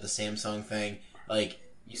for the Samsung thing, like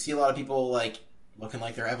you see a lot of people like looking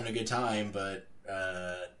like they're having a good time, but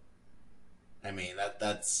I mean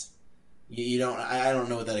that's you don't. I don't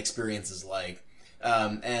know what that experience is like.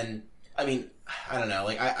 And I mean, I don't know.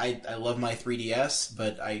 Like I love my 3DS,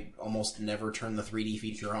 but I almost never turn the 3D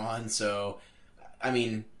feature on. So I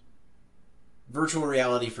mean, virtual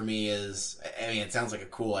reality for me is. I mean, it sounds like a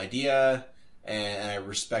cool idea, and I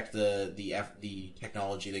respect the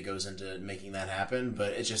technology that goes into making that happen.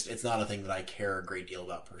 But it's not a thing that I care a great deal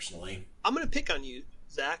about personally. I'm gonna pick on you,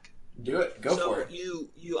 Zach. Do it. Go for it.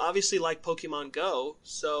 You obviously like Pokemon Go.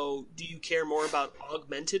 So do you care more about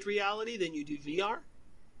augmented reality than you do VR?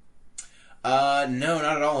 No,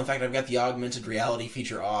 not at all. In fact, I've got the augmented reality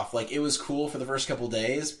feature off. Like, it was cool for the first couple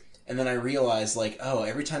days, and then I realized, like, oh,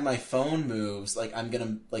 every time my phone moves, like, I'm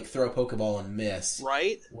gonna, like, throw a Pokeball and miss.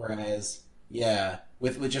 Right? Whereas, yeah,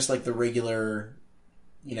 with just, like, the regular,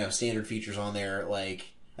 standard features on there,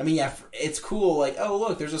 like, I mean, yeah, it's cool, like, oh,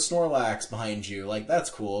 look, there's a Snorlax behind you. Like, that's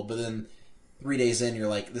cool, but then 3 days in, you're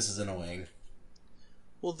like, this is annoying.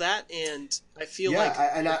 Well, that and I feel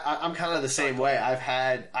I'm kind of the same way.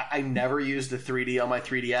 I never used the 3D on my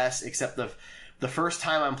 3DS, except the first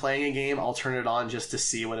time I'm playing a game, I'll turn it on just to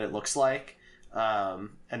see what it looks like, and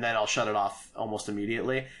then I'll shut it off almost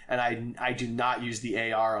immediately. And I do not use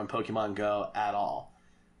the AR on Pokemon Go at all.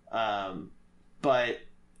 But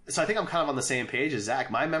so I think I'm kind of on the same page as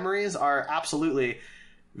Zach. My memories are absolutely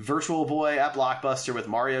Virtual Boy at Blockbuster with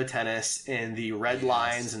Mario Tennis in the red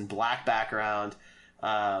lines and black background.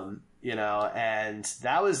 And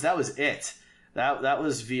that was it. That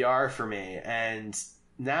was VR for me. And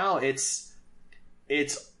now it's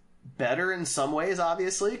better in some ways,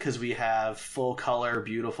 obviously, because we have full color,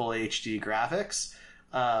 beautiful HD graphics.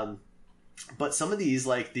 But some of these,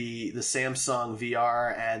 like the Samsung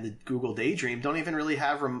VR and the Google Daydream, don't even really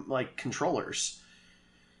have controllers.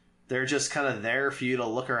 They're just kind of there for you to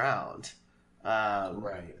look around.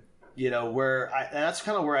 Right. And that's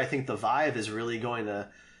kind of where I think the Vive is really going to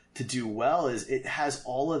do well, is it has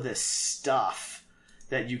all of this stuff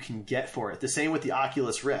that you can get for it. The same with the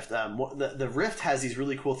Oculus Rift. The Rift has these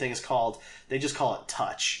really cool things they just call it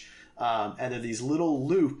Touch. And they're these little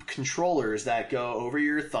loop controllers that go over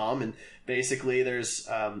your thumb, and basically there's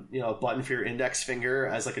a button for your index finger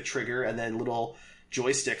as like a trigger, and then little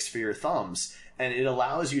joysticks for your thumbs, and it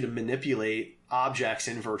allows you to manipulate objects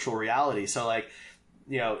in virtual reality. So like,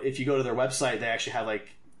 if you go to their website, they actually have like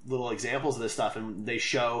little examples of this stuff, and they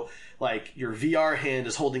show like your VR hand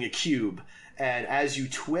is holding a cube, and as you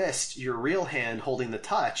twist your real hand holding the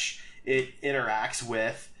touch, it interacts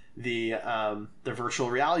with the virtual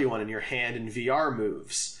reality one, and your hand in VR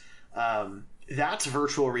moves. That's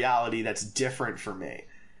virtual reality that's different for me.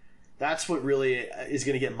 That's what really is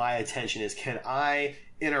going to get my attention, is can I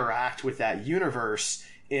interact with that universe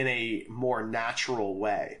in a more natural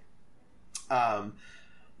way?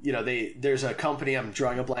 There's a company, I'm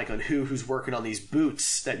drawing a blank on who's working on these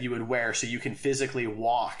boots that you would wear so you can physically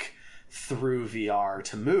walk through VR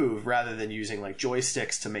to move, rather than using like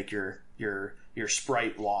joysticks to make your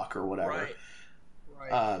sprite walk or whatever.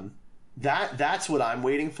 Right. That's what I'm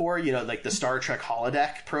waiting for. Like the Star Trek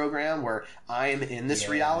holodeck program where I'm in this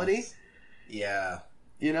reality. Yeah.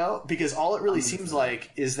 Because all it really seems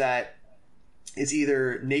like is that it's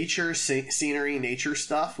either nature, scenery, nature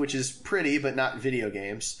stuff, which is pretty, but not video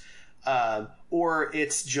games. Or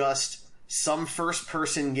it's just some first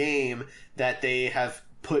person game that they have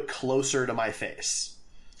put closer to my face.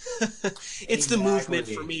 It's the movement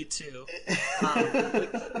for me too.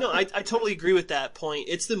 No, I totally agree with that point.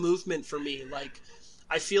 It's the movement for me. Like,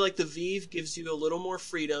 I feel like the Vive gives you a little more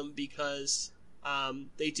freedom because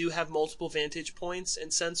they do have multiple vantage points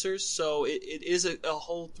and sensors, so it is a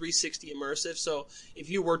whole 360 immersive. So if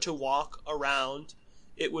you were to walk around,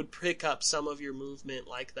 it would pick up some of your movement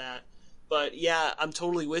like that. But yeah, I'm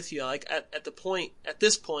totally with you. Like at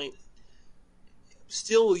this point,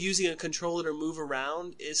 still using a controller to move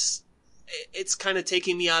around it's kind of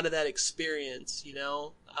taking me out of that experience.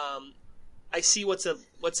 I see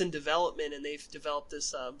what's in development, and they've developed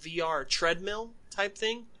this VR treadmill type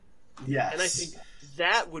thing. Yes. And I think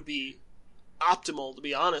that would be optimal, to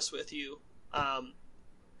be honest with you,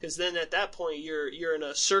 because then at that point you're in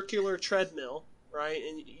a circular treadmill, right,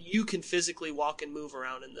 and you can physically walk and move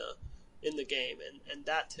around in the game, and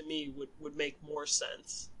that to me would make more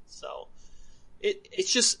sense. So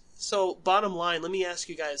it's just, so bottom line, let me ask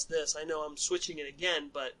you guys this. I know I'm switching it again,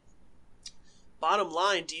 but bottom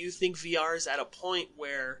line, do you think VR is at a point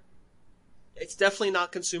where it's definitely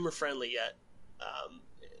not consumer friendly yet?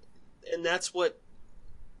 And that's what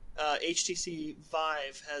HTC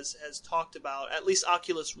Vive has talked about. At least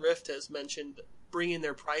Oculus Rift has mentioned bringing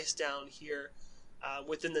their price down here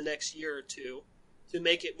within the next year or two to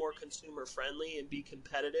make it more consumer friendly and be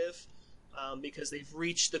competitive, because they've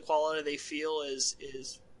reached the quality they feel is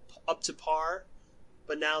up to par,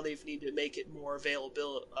 but now they need to make it more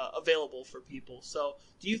available for people. So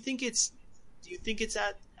do you think it's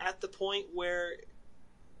at the point where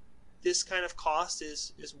this kind of cost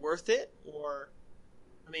is worth it? Or,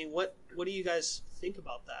 I mean, what do you guys think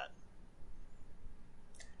about that?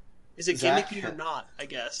 Is it Zach, gimmicky or not, I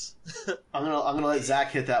guess? I'm gonna let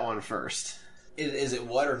Zach hit that one first. Is it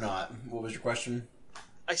what or not? What was your question?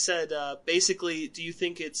 I said, basically, do you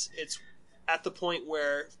think it's at the point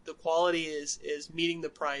where the quality is meeting the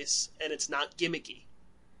price and it's not gimmicky?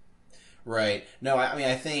 Right. No, I mean,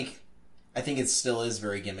 I think it still is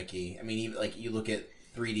very gimmicky. I mean, even, like, you look at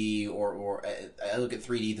 3D or I look at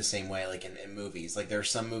 3D the same way, like in movies. Like, there are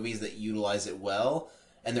some movies that utilize it well,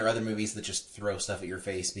 and there are other movies that just throw stuff at your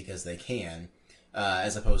face because they can,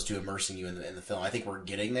 as opposed to immersing you in the film. I think we're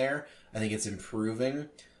getting there. I think it's improving.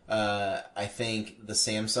 I think the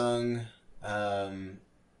Samsung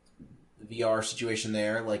VR situation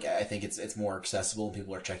there, like, I think it's more accessible and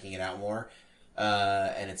people are checking it out more,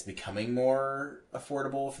 and it's becoming more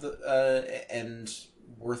affordable for and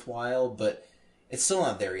worthwhile, but it's still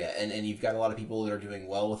not there yet. And you've got a lot of people that are doing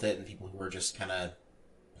well with it and people who are just kind of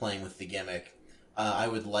playing with the gimmick. I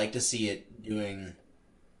would like to see it doing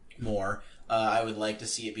more. I would like to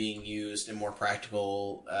see it being used in more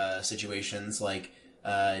practical situations, like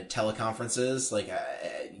teleconferences, like,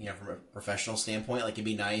 from a professional standpoint. Like, it'd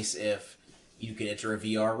be nice if you could enter a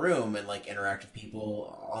VR room and, like, interact with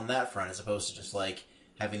people on that front, as opposed to just, like,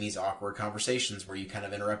 having these awkward conversations where you kind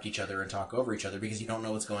of interrupt each other and talk over each other because you don't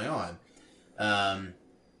know what's going on.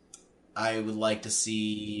 I would like to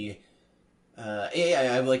see...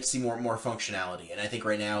 I would like to see more functionality, and I think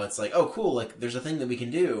right now it's like, oh, cool, like, there's a thing that we can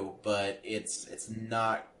do, but it's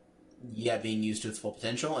not yet being used to its full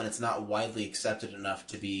potential, and it's not widely accepted enough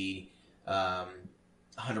to be 100%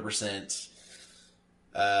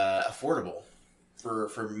 affordable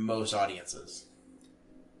for most audiences.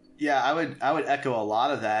 Yeah, I would echo a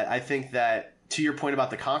lot of that. I think that, to your point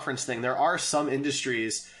about the conference thing, there are some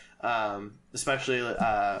industries, especially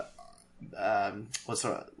what's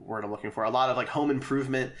the word I'm looking for? A lot of like home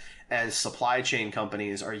improvement and supply chain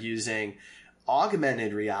companies are using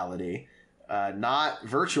augmented reality, not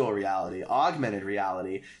virtual reality, augmented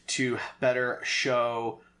reality, to better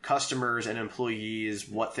show customers and employees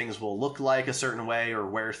what things will look like a certain way or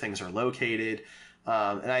where things are located.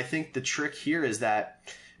 And I think the trick here is that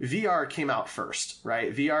VR came out first,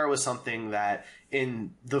 right? VR was something that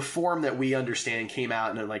in the form that we understand came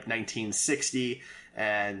out in like 1960,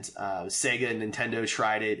 and Sega and Nintendo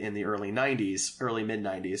tried it in the early mid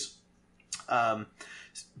 90s.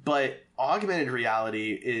 But augmented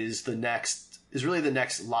reality is really the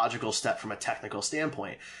next logical step from a technical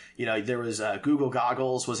standpoint. You know, there was Google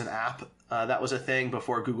Goggles was an app that was a thing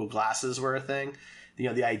before Google Glasses were a thing. You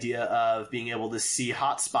know, the idea of being able to see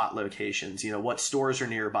hotspot locations, you know, what stores are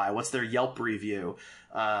nearby, what's their Yelp review,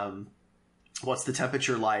 what's the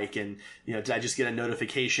temperature like, and, you know, did I just get a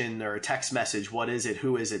notification or a text message? What is it?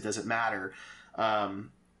 Who is it? Does it matter?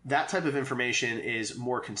 That type of information is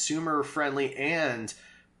more consumer friendly and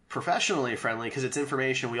professionally friendly because it's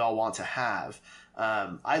information we all want to have.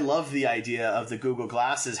 I love the idea of the Google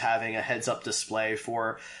Glasses having a heads-up display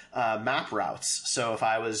for map routes. So if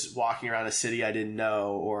I was walking around a city I didn't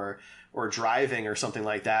know or driving or something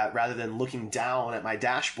like that, rather than looking down at my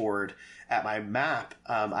dashboard at my map,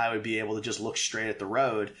 I would be able to just look straight at the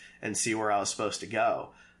road and see where I was supposed to go.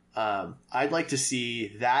 I'd like to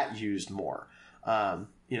see that used more.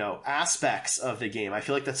 You know, aspects of the game. I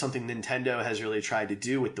feel like that's something Nintendo has really tried to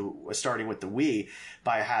do starting with the Wii,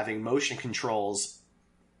 by having motion controls,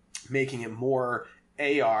 making it more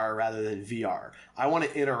AR rather than VR. I want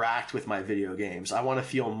to interact with my video games. I want to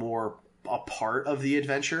feel more a part of the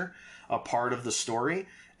adventure, a part of the story,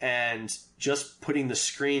 and just putting the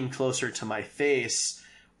screen closer to my face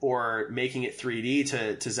or making it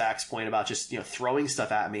 3D to Zach's point about just, you know, throwing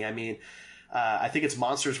stuff at me. I mean, I think it's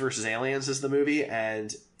Monsters vs. Aliens is the movie,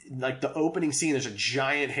 and like the opening scene, there's a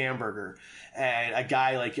giant hamburger, and a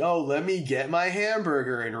guy like, oh, let me get my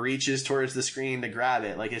hamburger, and reaches towards the screen to grab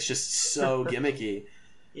it. Like, it's just so gimmicky.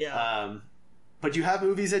 Yeah. But you have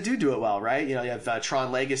movies that do it well, right? You know, you have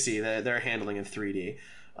Tron Legacy that they're handling in 3D.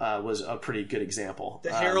 Was a pretty good example.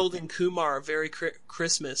 The Harold and Kumar Very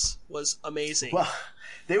Christmas was amazing. Well,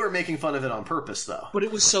 they were making fun of it on purpose, though. But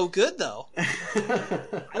it was so good, though.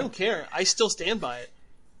 I don't care. I still stand by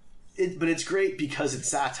it. But it's great because it's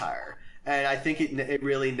satire. And I think it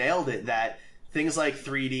really nailed it, that things like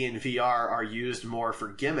 3D and VR are used more for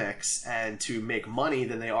gimmicks and to make money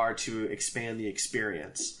than they are to expand the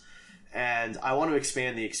experience. And I want to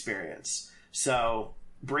expand the experience. So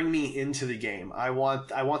bring me into the game. I want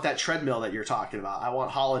that treadmill that you're talking about. I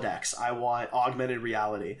want holodecks. I want augmented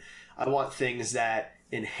reality. I want things that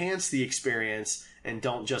enhance the experience and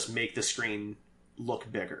don't just make the screen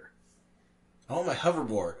look bigger. I want my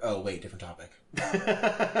hoverboard. Oh, wait, different topic.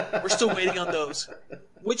 We're still waiting on those,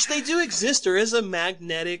 which they do exist. There is a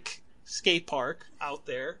magnetic skate park out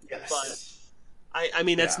there, yes. But I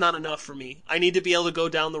mean, that's not enough for me. I need to be able to go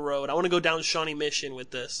down the road. I want to go down Shawnee Mission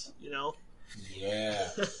with this, you know? Yeah.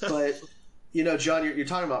 But, you know, John, you're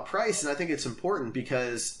talking about price, and I think it's important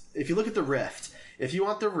because if you look at the Rift, if you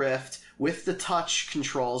want the Rift with the touch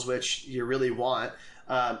controls, which you really want,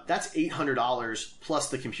 that's $800 plus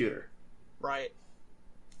the computer. Right.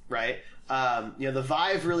 Right? You know, the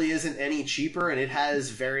Vive really isn't any cheaper, and it has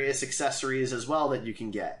various accessories as well that you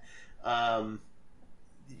can get. The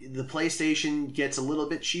PlayStation gets a little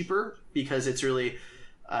bit cheaper because it's really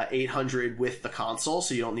 $800 with the console,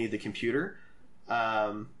 so you don't need the computer.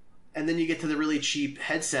 And then you get to the really cheap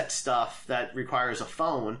headset stuff that requires a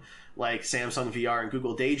phone, like Samsung VR and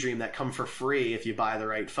Google Daydream, that come for free if you buy the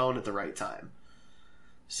right phone at the right time.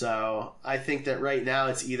 So I think that right now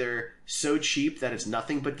it's either so cheap that it's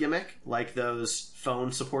nothing but gimmick, like those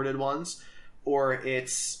phone-supported ones, or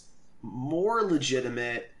it's more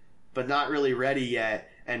legitimate but not really ready yet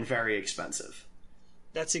and very expensive.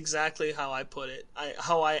 That's exactly how I put it.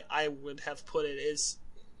 How I would have put it is,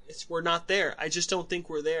 we're not there. I just don't think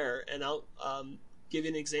we're there. And I'll give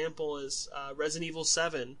you an example is Resident Evil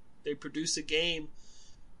 7. They produced a game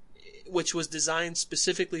which was designed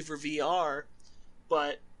specifically for VR,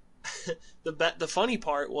 but the funny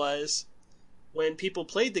part was when people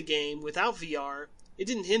played the game without VR, it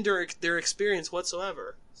didn't hinder their experience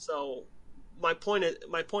whatsoever. So my point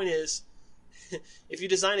is, if you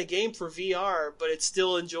design a game for VR, but it's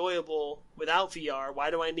still enjoyable without VR, why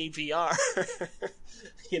do I need VR?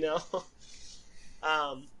 You know?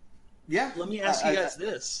 Yeah. Let me ask you guys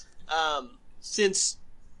this. Since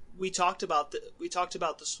we talked about the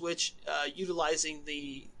Switch utilizing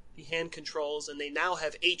the the hand controls, and they now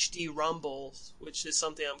have HD rumble, which is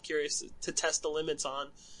something I'm curious to test the limits on.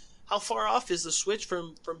 How far off is the Switch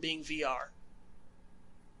from being VR?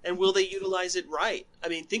 And will they utilize it right? I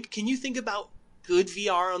mean, can you think about good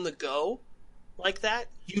VR on the go like that?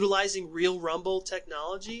 Utilizing real rumble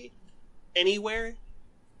technology anywhere?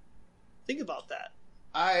 Think about that.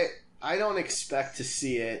 I don't expect to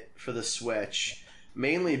see it for the Switch,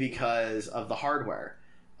 mainly because of the hardware.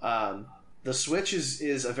 The Switch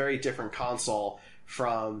is a very different console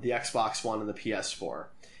from the Xbox One and the PS4.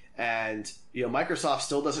 And, Microsoft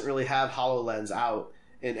still doesn't really have HoloLens out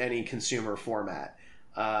in any consumer format.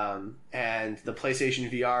 And the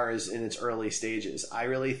PlayStation VR is in its early stages. I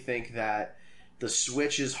really think that the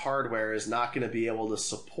Switch's hardware is not going to be able to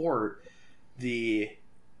support the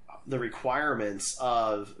requirements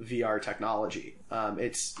of VR technology.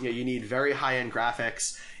 It's you need very high-end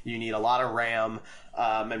graphics, you need a lot of RAM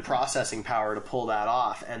and processing power to pull that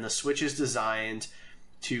off. And the Switch is designed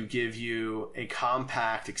to give you a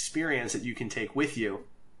compact experience that you can take with you.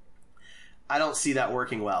 I don't see that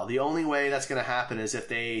working well. The only way that's going to happen is if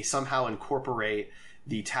they somehow incorporate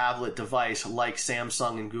the tablet device like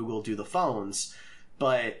Samsung and Google do the phones.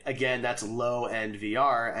 But again, that's low-end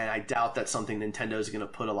VR, and I doubt that's something Nintendo's going to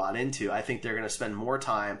put a lot into. I think they're going to spend more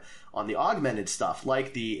time on the augmented stuff,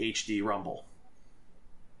 like the HD Rumble.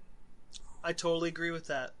 I totally agree with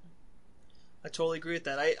that.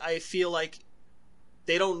 I feel like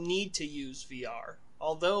they don't need to use VR.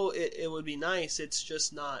 Although it would be nice, it's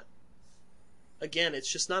just not... Again,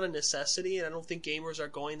 it's just not a necessity, and I don't think gamers are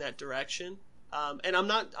going that direction. And I'm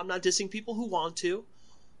not dissing people who want to.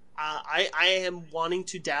 I am wanting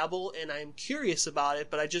to dabble, and I'm curious about it,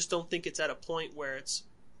 but I just don't think it's at a point where it's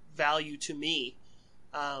value to me.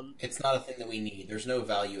 It's not a thing that we need. There's no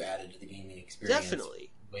value added to the gaming experience. Definitely.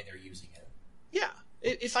 The way they're using it. Yeah.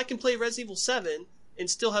 If I can play Resident Evil 7 and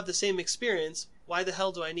still have the same experience, why the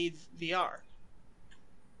hell do I need VR?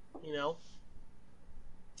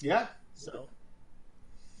 Yeah. So...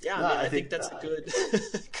 Yeah, No, I think that's a good...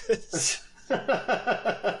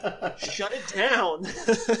 Shut it down.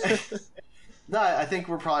 No, I think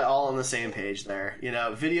we're probably all on the same page there.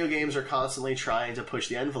 Video games are constantly trying to push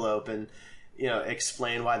the envelope and,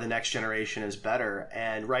 explain why the next generation is better.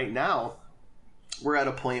 And right now, we're at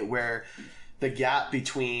a point where the gap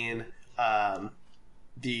between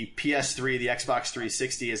the PS3, the Xbox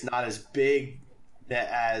 360 is not as big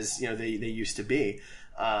as, they used to be.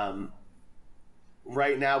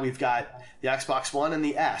 Right now, we've got the Xbox One and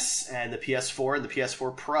the S, and the PS4 and the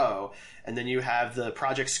PS4 Pro, and then you have the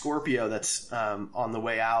Project Scorpio that's on the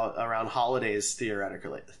way out around holidays,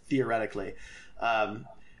 theoretically.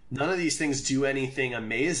 None of these things do anything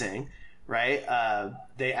amazing, right?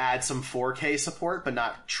 They add some 4K support, but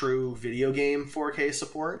not true video game 4K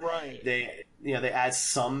support. Right. They add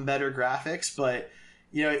some better graphics, but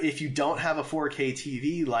if you don't have a 4K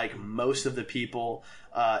TV like most of the people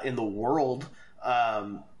in the world,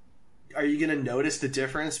 are you going to notice the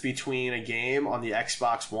difference between a game on the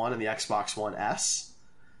Xbox One and the Xbox One S?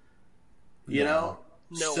 No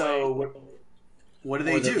so way. What do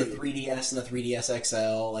they do? The 3DS and the 3DS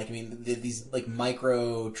XL, these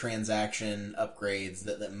micro transaction upgrades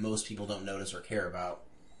that most people don't notice or care about.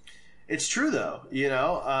 It's true though,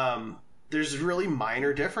 there's really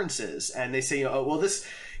minor differences, and they say,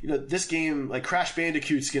 this game, like Crash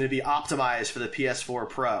Bandicoot's going to be optimized for the PS4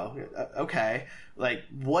 Pro. Okay.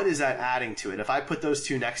 What is that adding to it? If I put those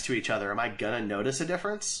two next to each other, am I going to notice a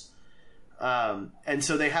difference? And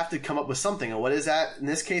so they have to come up with something. And what is that? In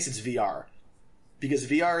this case, it's VR. Because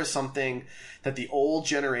VR is something that the old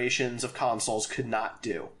generations of consoles could not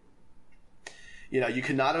do. You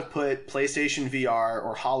could not have put PlayStation VR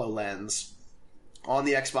or HoloLens on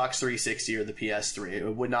the Xbox 360 or the PS3.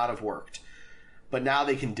 It would not have worked. But now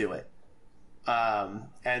they can do it.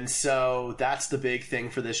 And so that's the big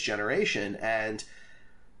thing for this generation. And,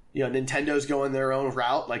 Nintendo's going their own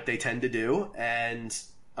route like they tend to do. And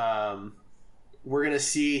we're going to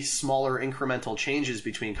see smaller incremental changes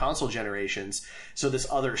between console generations. So this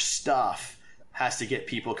other stuff has to get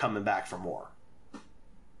people coming back for more.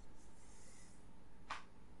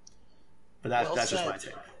 But that's just my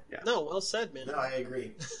take. Yeah. No, well said, man. No, I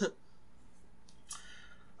agree.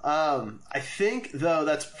 I think, though,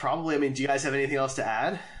 that's probably... do you guys have anything else to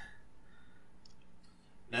add?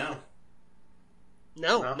 No.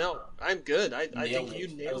 No. I'm good. I think you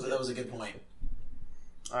nailed it. That was a good point.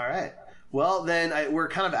 All right. Well, then we're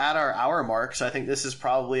kind of at our hour mark, so I think this is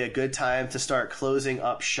probably a good time to start closing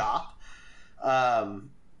up shop.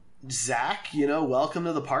 Zach, welcome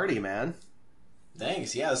to the party, man.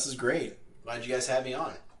 Thanks. Yeah, this is great. Glad you guys had me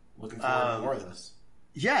on. Looking forward to more of this.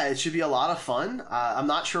 Yeah, it should be a lot of fun. I'm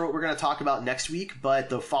not sure what we're going to talk about next week, but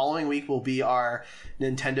the following week will be our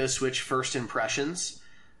Nintendo Switch first impressions.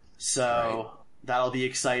 So that'll be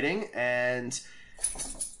exciting. And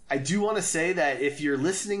I do want to say that if you're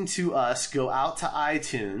listening to us, go out to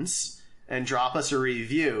iTunes and drop us a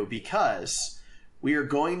review, because we are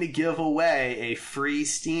going to give away a free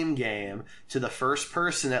Steam game to the first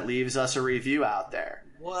person that leaves us a review out there.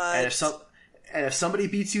 What? And if somebody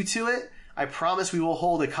beats you to it, I promise we will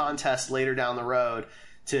hold a contest later down the road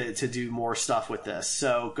to do more stuff with this.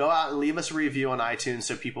 So go out and leave us a review on iTunes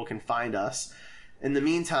so people can find us. In the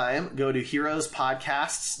meantime, go to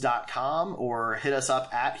heroespodcasts.com or hit us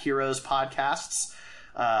up at Heroes Podcasts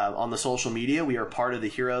on the social media. We are part of the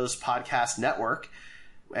Heroes Podcast Network.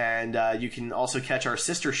 And you can also catch our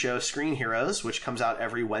sister show, Screen Heroes, which comes out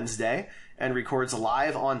every Wednesday and records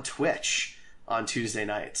live on Twitch on Tuesday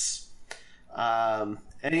nights.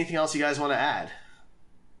 Anything else you guys want to add?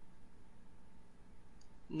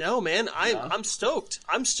 No, man. I'm stoked.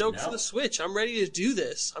 I'm stoked for the Switch. I'm ready to do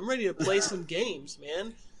this. I'm ready to play some games,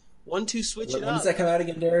 man. 1-2 switch it up. When does that come out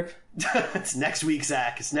again, Derek? It's next week,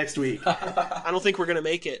 Zach. It's next week. I don't think we're going to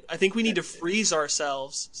make it. I think we need to freeze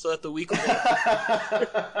ourselves so that the week will go.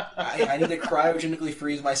 I need to cryogenically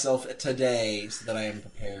freeze myself today so that I am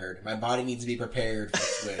prepared. My body needs to be prepared for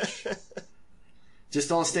the Switch. Just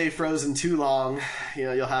don't stay frozen too long. You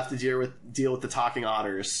know, you'll have to deal with the talking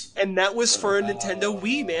otters. And that was for a Nintendo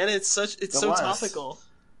Wii, man. It's so topical.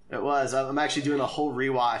 It was. I'm actually doing a whole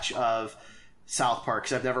rewatch of South Park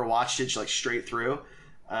because I've never watched it like straight through.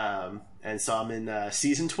 And so I'm in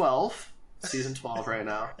season 12 right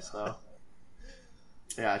now. So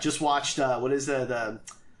yeah, just watched what is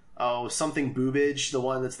something boobage, the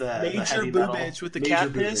one that's the Major heavy boobage metal. with the Major cat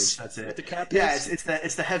boobage, piss. that's it. With the cat Yeah, piss.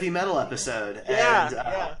 it's the heavy metal episode. Yeah, and,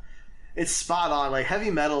 yeah. It's spot on. Like,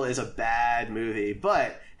 Heavy Metal is a bad movie,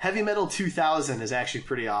 but Heavy Metal 2000 is actually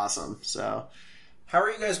pretty awesome. So, how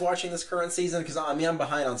are you guys watching this current season? Because I'm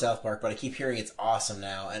behind on South Park, but I keep hearing it's awesome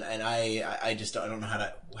now, and I just don't know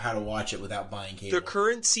how to watch it without buying cable. The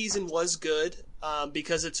current season was good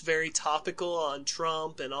because it's very topical on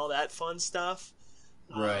Trump and all that fun stuff.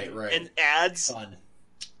 Right. And ads. Fun.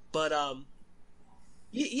 But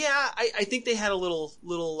yeah, I think they had a little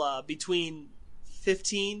between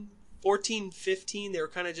 14, 15, they were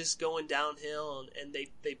kind of just going downhill, and they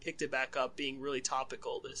picked it back up, being really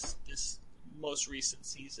topical this most recent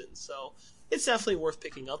season. So it's definitely worth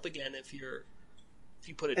picking up again if you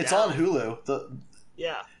put it down. It's on Hulu.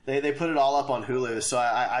 Yeah. They put it all up on Hulu, so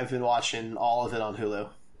I've been watching all of it on Hulu.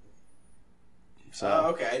 So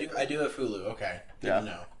okay, I do have Hulu. Okay, good to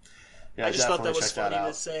know. Yeah, I just thought that was funny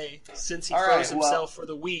to say, since he froze himself for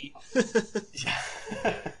the Wii.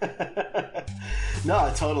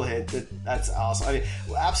 No, totally. That's awesome. I mean,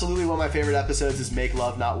 absolutely one of my favorite episodes is Make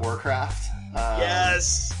Love Not Warcraft.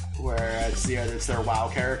 Yes. Where it's their WoW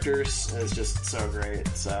characters. It's just so great.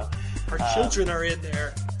 So our children are in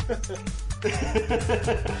there.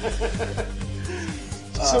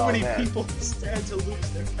 So many people stand to lose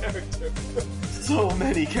their character. So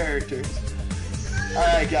many characters.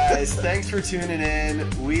 Alright guys, thanks for tuning in.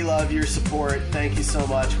 We love your support. Thank you so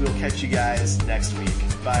much. We'll catch you guys next week.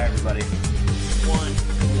 Bye everybody.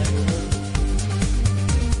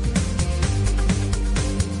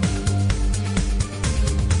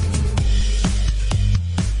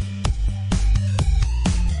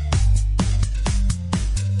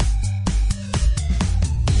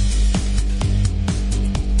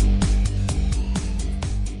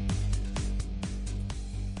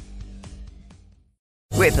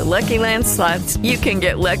 With the Lucky Land Slots, you can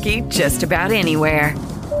get lucky just about anywhere.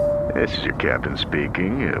 This is your captain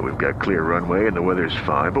speaking. We've got clear runway and the weather's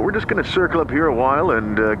fine, but we're just going to circle up here a while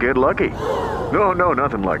and get lucky. No,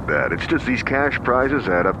 nothing like that. It's just these cash prizes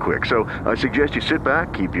add up quick. So I suggest you sit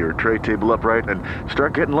back, keep your tray table upright, and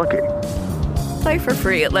start getting lucky. Play for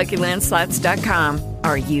free at LuckyLandSlots.com.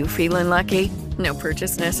 Are you feeling lucky? No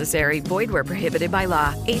purchase necessary. Void where prohibited by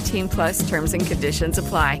law. 18+ terms and conditions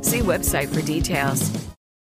apply. See website for details.